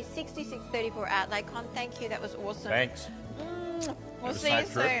yours today. 6634 Outlay. Con, thank you. That was awesome. Thanks. We'll see you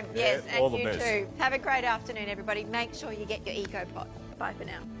soon. Yes, all and the you best. too. Have a great afternoon, everybody. Make sure you get your Ecopot. Bye for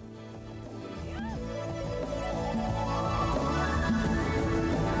now.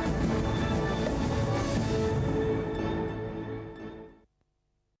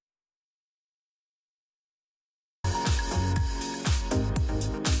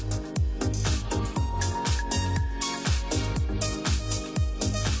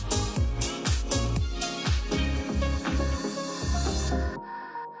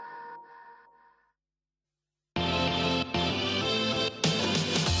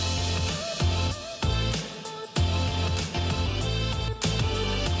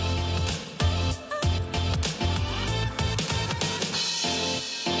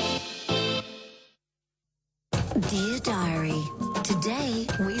 Dear Diary, today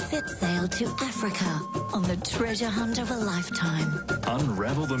we set sail to Africa on the treasure hunt of a lifetime.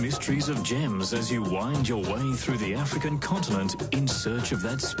 Unravel the mysteries of gems as you wind your way through the African continent in search of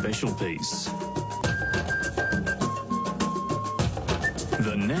that special piece.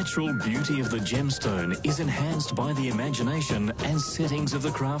 The natural beauty of the gemstone is enhanced by the imagination and settings of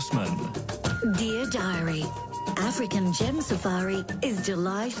the craftsman. Dear Diary, African Gem Safari is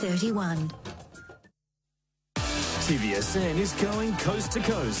July 31. TVSN is going coast to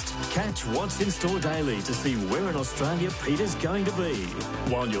coast. Catch what's in store daily to see where in Australia Peter's going to be.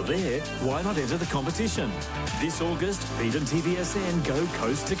 While you're there, why not enter the competition? This August, Pete and TVSN go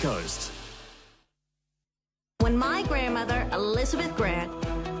coast to coast. When my grandmother, Elizabeth Grant,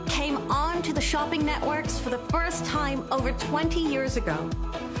 came on to the shopping networks for the first time over 20 years ago,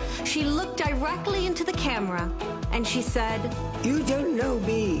 she looked directly into the camera and she said, "You don't know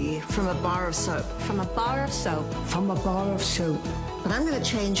me from a bar of soap." From a bar of soap. From a bar of soap. But I'm going to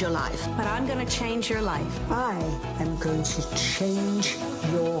change your life. But I'm going to change your life. I am going to change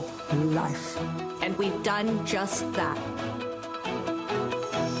your life. And we've done just that.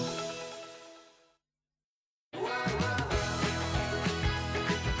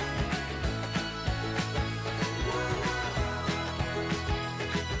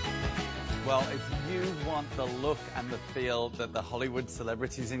 Well, if you want the look and the feel that the Hollywood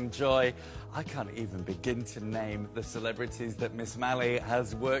celebrities enjoy, I can't even begin to name the celebrities that Miss Mally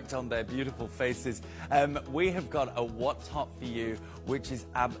has worked on their beautiful faces. We have got a What's Hot for You, which is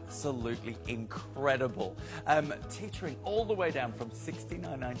absolutely incredible. Teetering all the way down from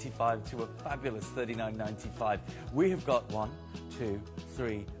 $69.95 to a fabulous $39.95. We have got 1, 2,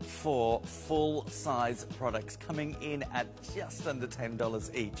 3, 4 full-size products coming in at just under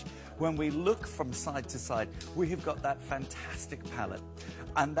 $10 each. When we look from side to side, we have got that fantastic palette.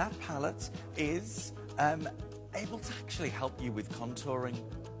 And that palette is able to actually help you with contouring,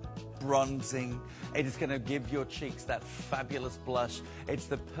 bronzing. It is going to give your cheeks that fabulous blush. It's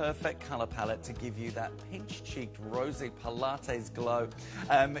the perfect colour palette to give you that pinch-cheeked, rosy Pilates glow.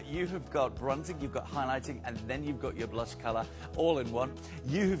 You have got bronzing, you've got highlighting, and then you've got your blush colour all in one.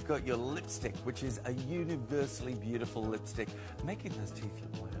 You have got your lipstick, which is a universally beautiful lipstick, making those teeth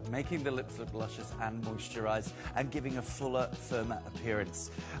look whiter, making the lips look luscious and moisturised, and giving a fuller, firmer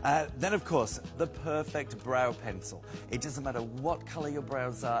appearance. Then, of course, the perfect brow pencil. It doesn't matter what colour your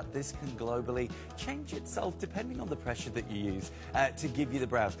brows are, this can globally change itself depending on the pressure that you use to give you the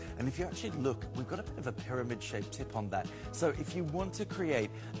brows. And if you actually look, we've got a bit of a pyramid-shaped tip on that. So if you want to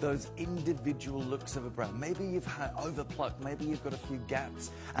create those individual looks of a brow, maybe you've had overplucked, maybe you've got a few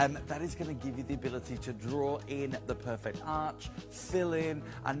gaps, that is going to give you the ability to draw in the perfect arch, fill in,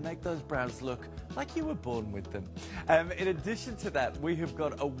 and make those brows look like you were born with them. In addition to that, we have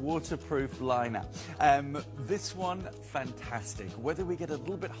got a waterproof liner. This one, fantastic. Whether we get a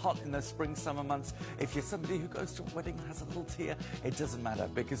little bit hot in the spring, summer months, if you're somebody who goes to a wedding and has a little tear, it doesn't matter,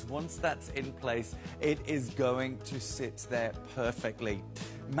 because once that's in place, it is going to sit there perfectly.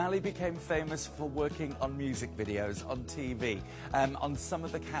 Mally became famous for working on music videos, on TV, on some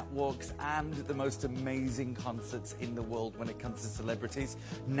of the catwalks and the most amazing concerts in the world when it comes to celebrities.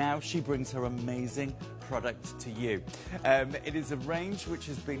 Now she brings her amazing product to you. It is a range which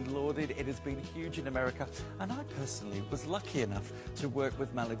has been lauded. It has been huge in America, and I personally was lucky enough to work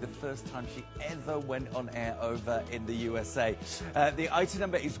with Mally the first time she ever went on air over in the USA. The item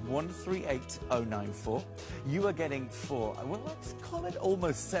number is 138094. You are getting 4, well, let's call it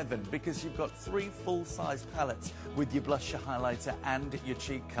almost 7, because you've got 3 full-size palettes with your blush, your highlighter, and your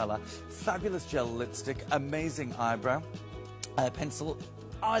cheek colour. Fabulous gel lipstick, amazing eyebrow, pencil,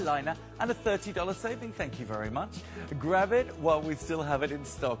 eyeliner, and a $30 saving. Thank you very much. Grab it while we still have it in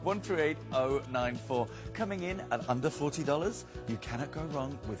stock. 138094. Coming in at under $40. You cannot go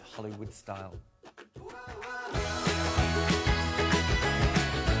wrong with Hollywood style.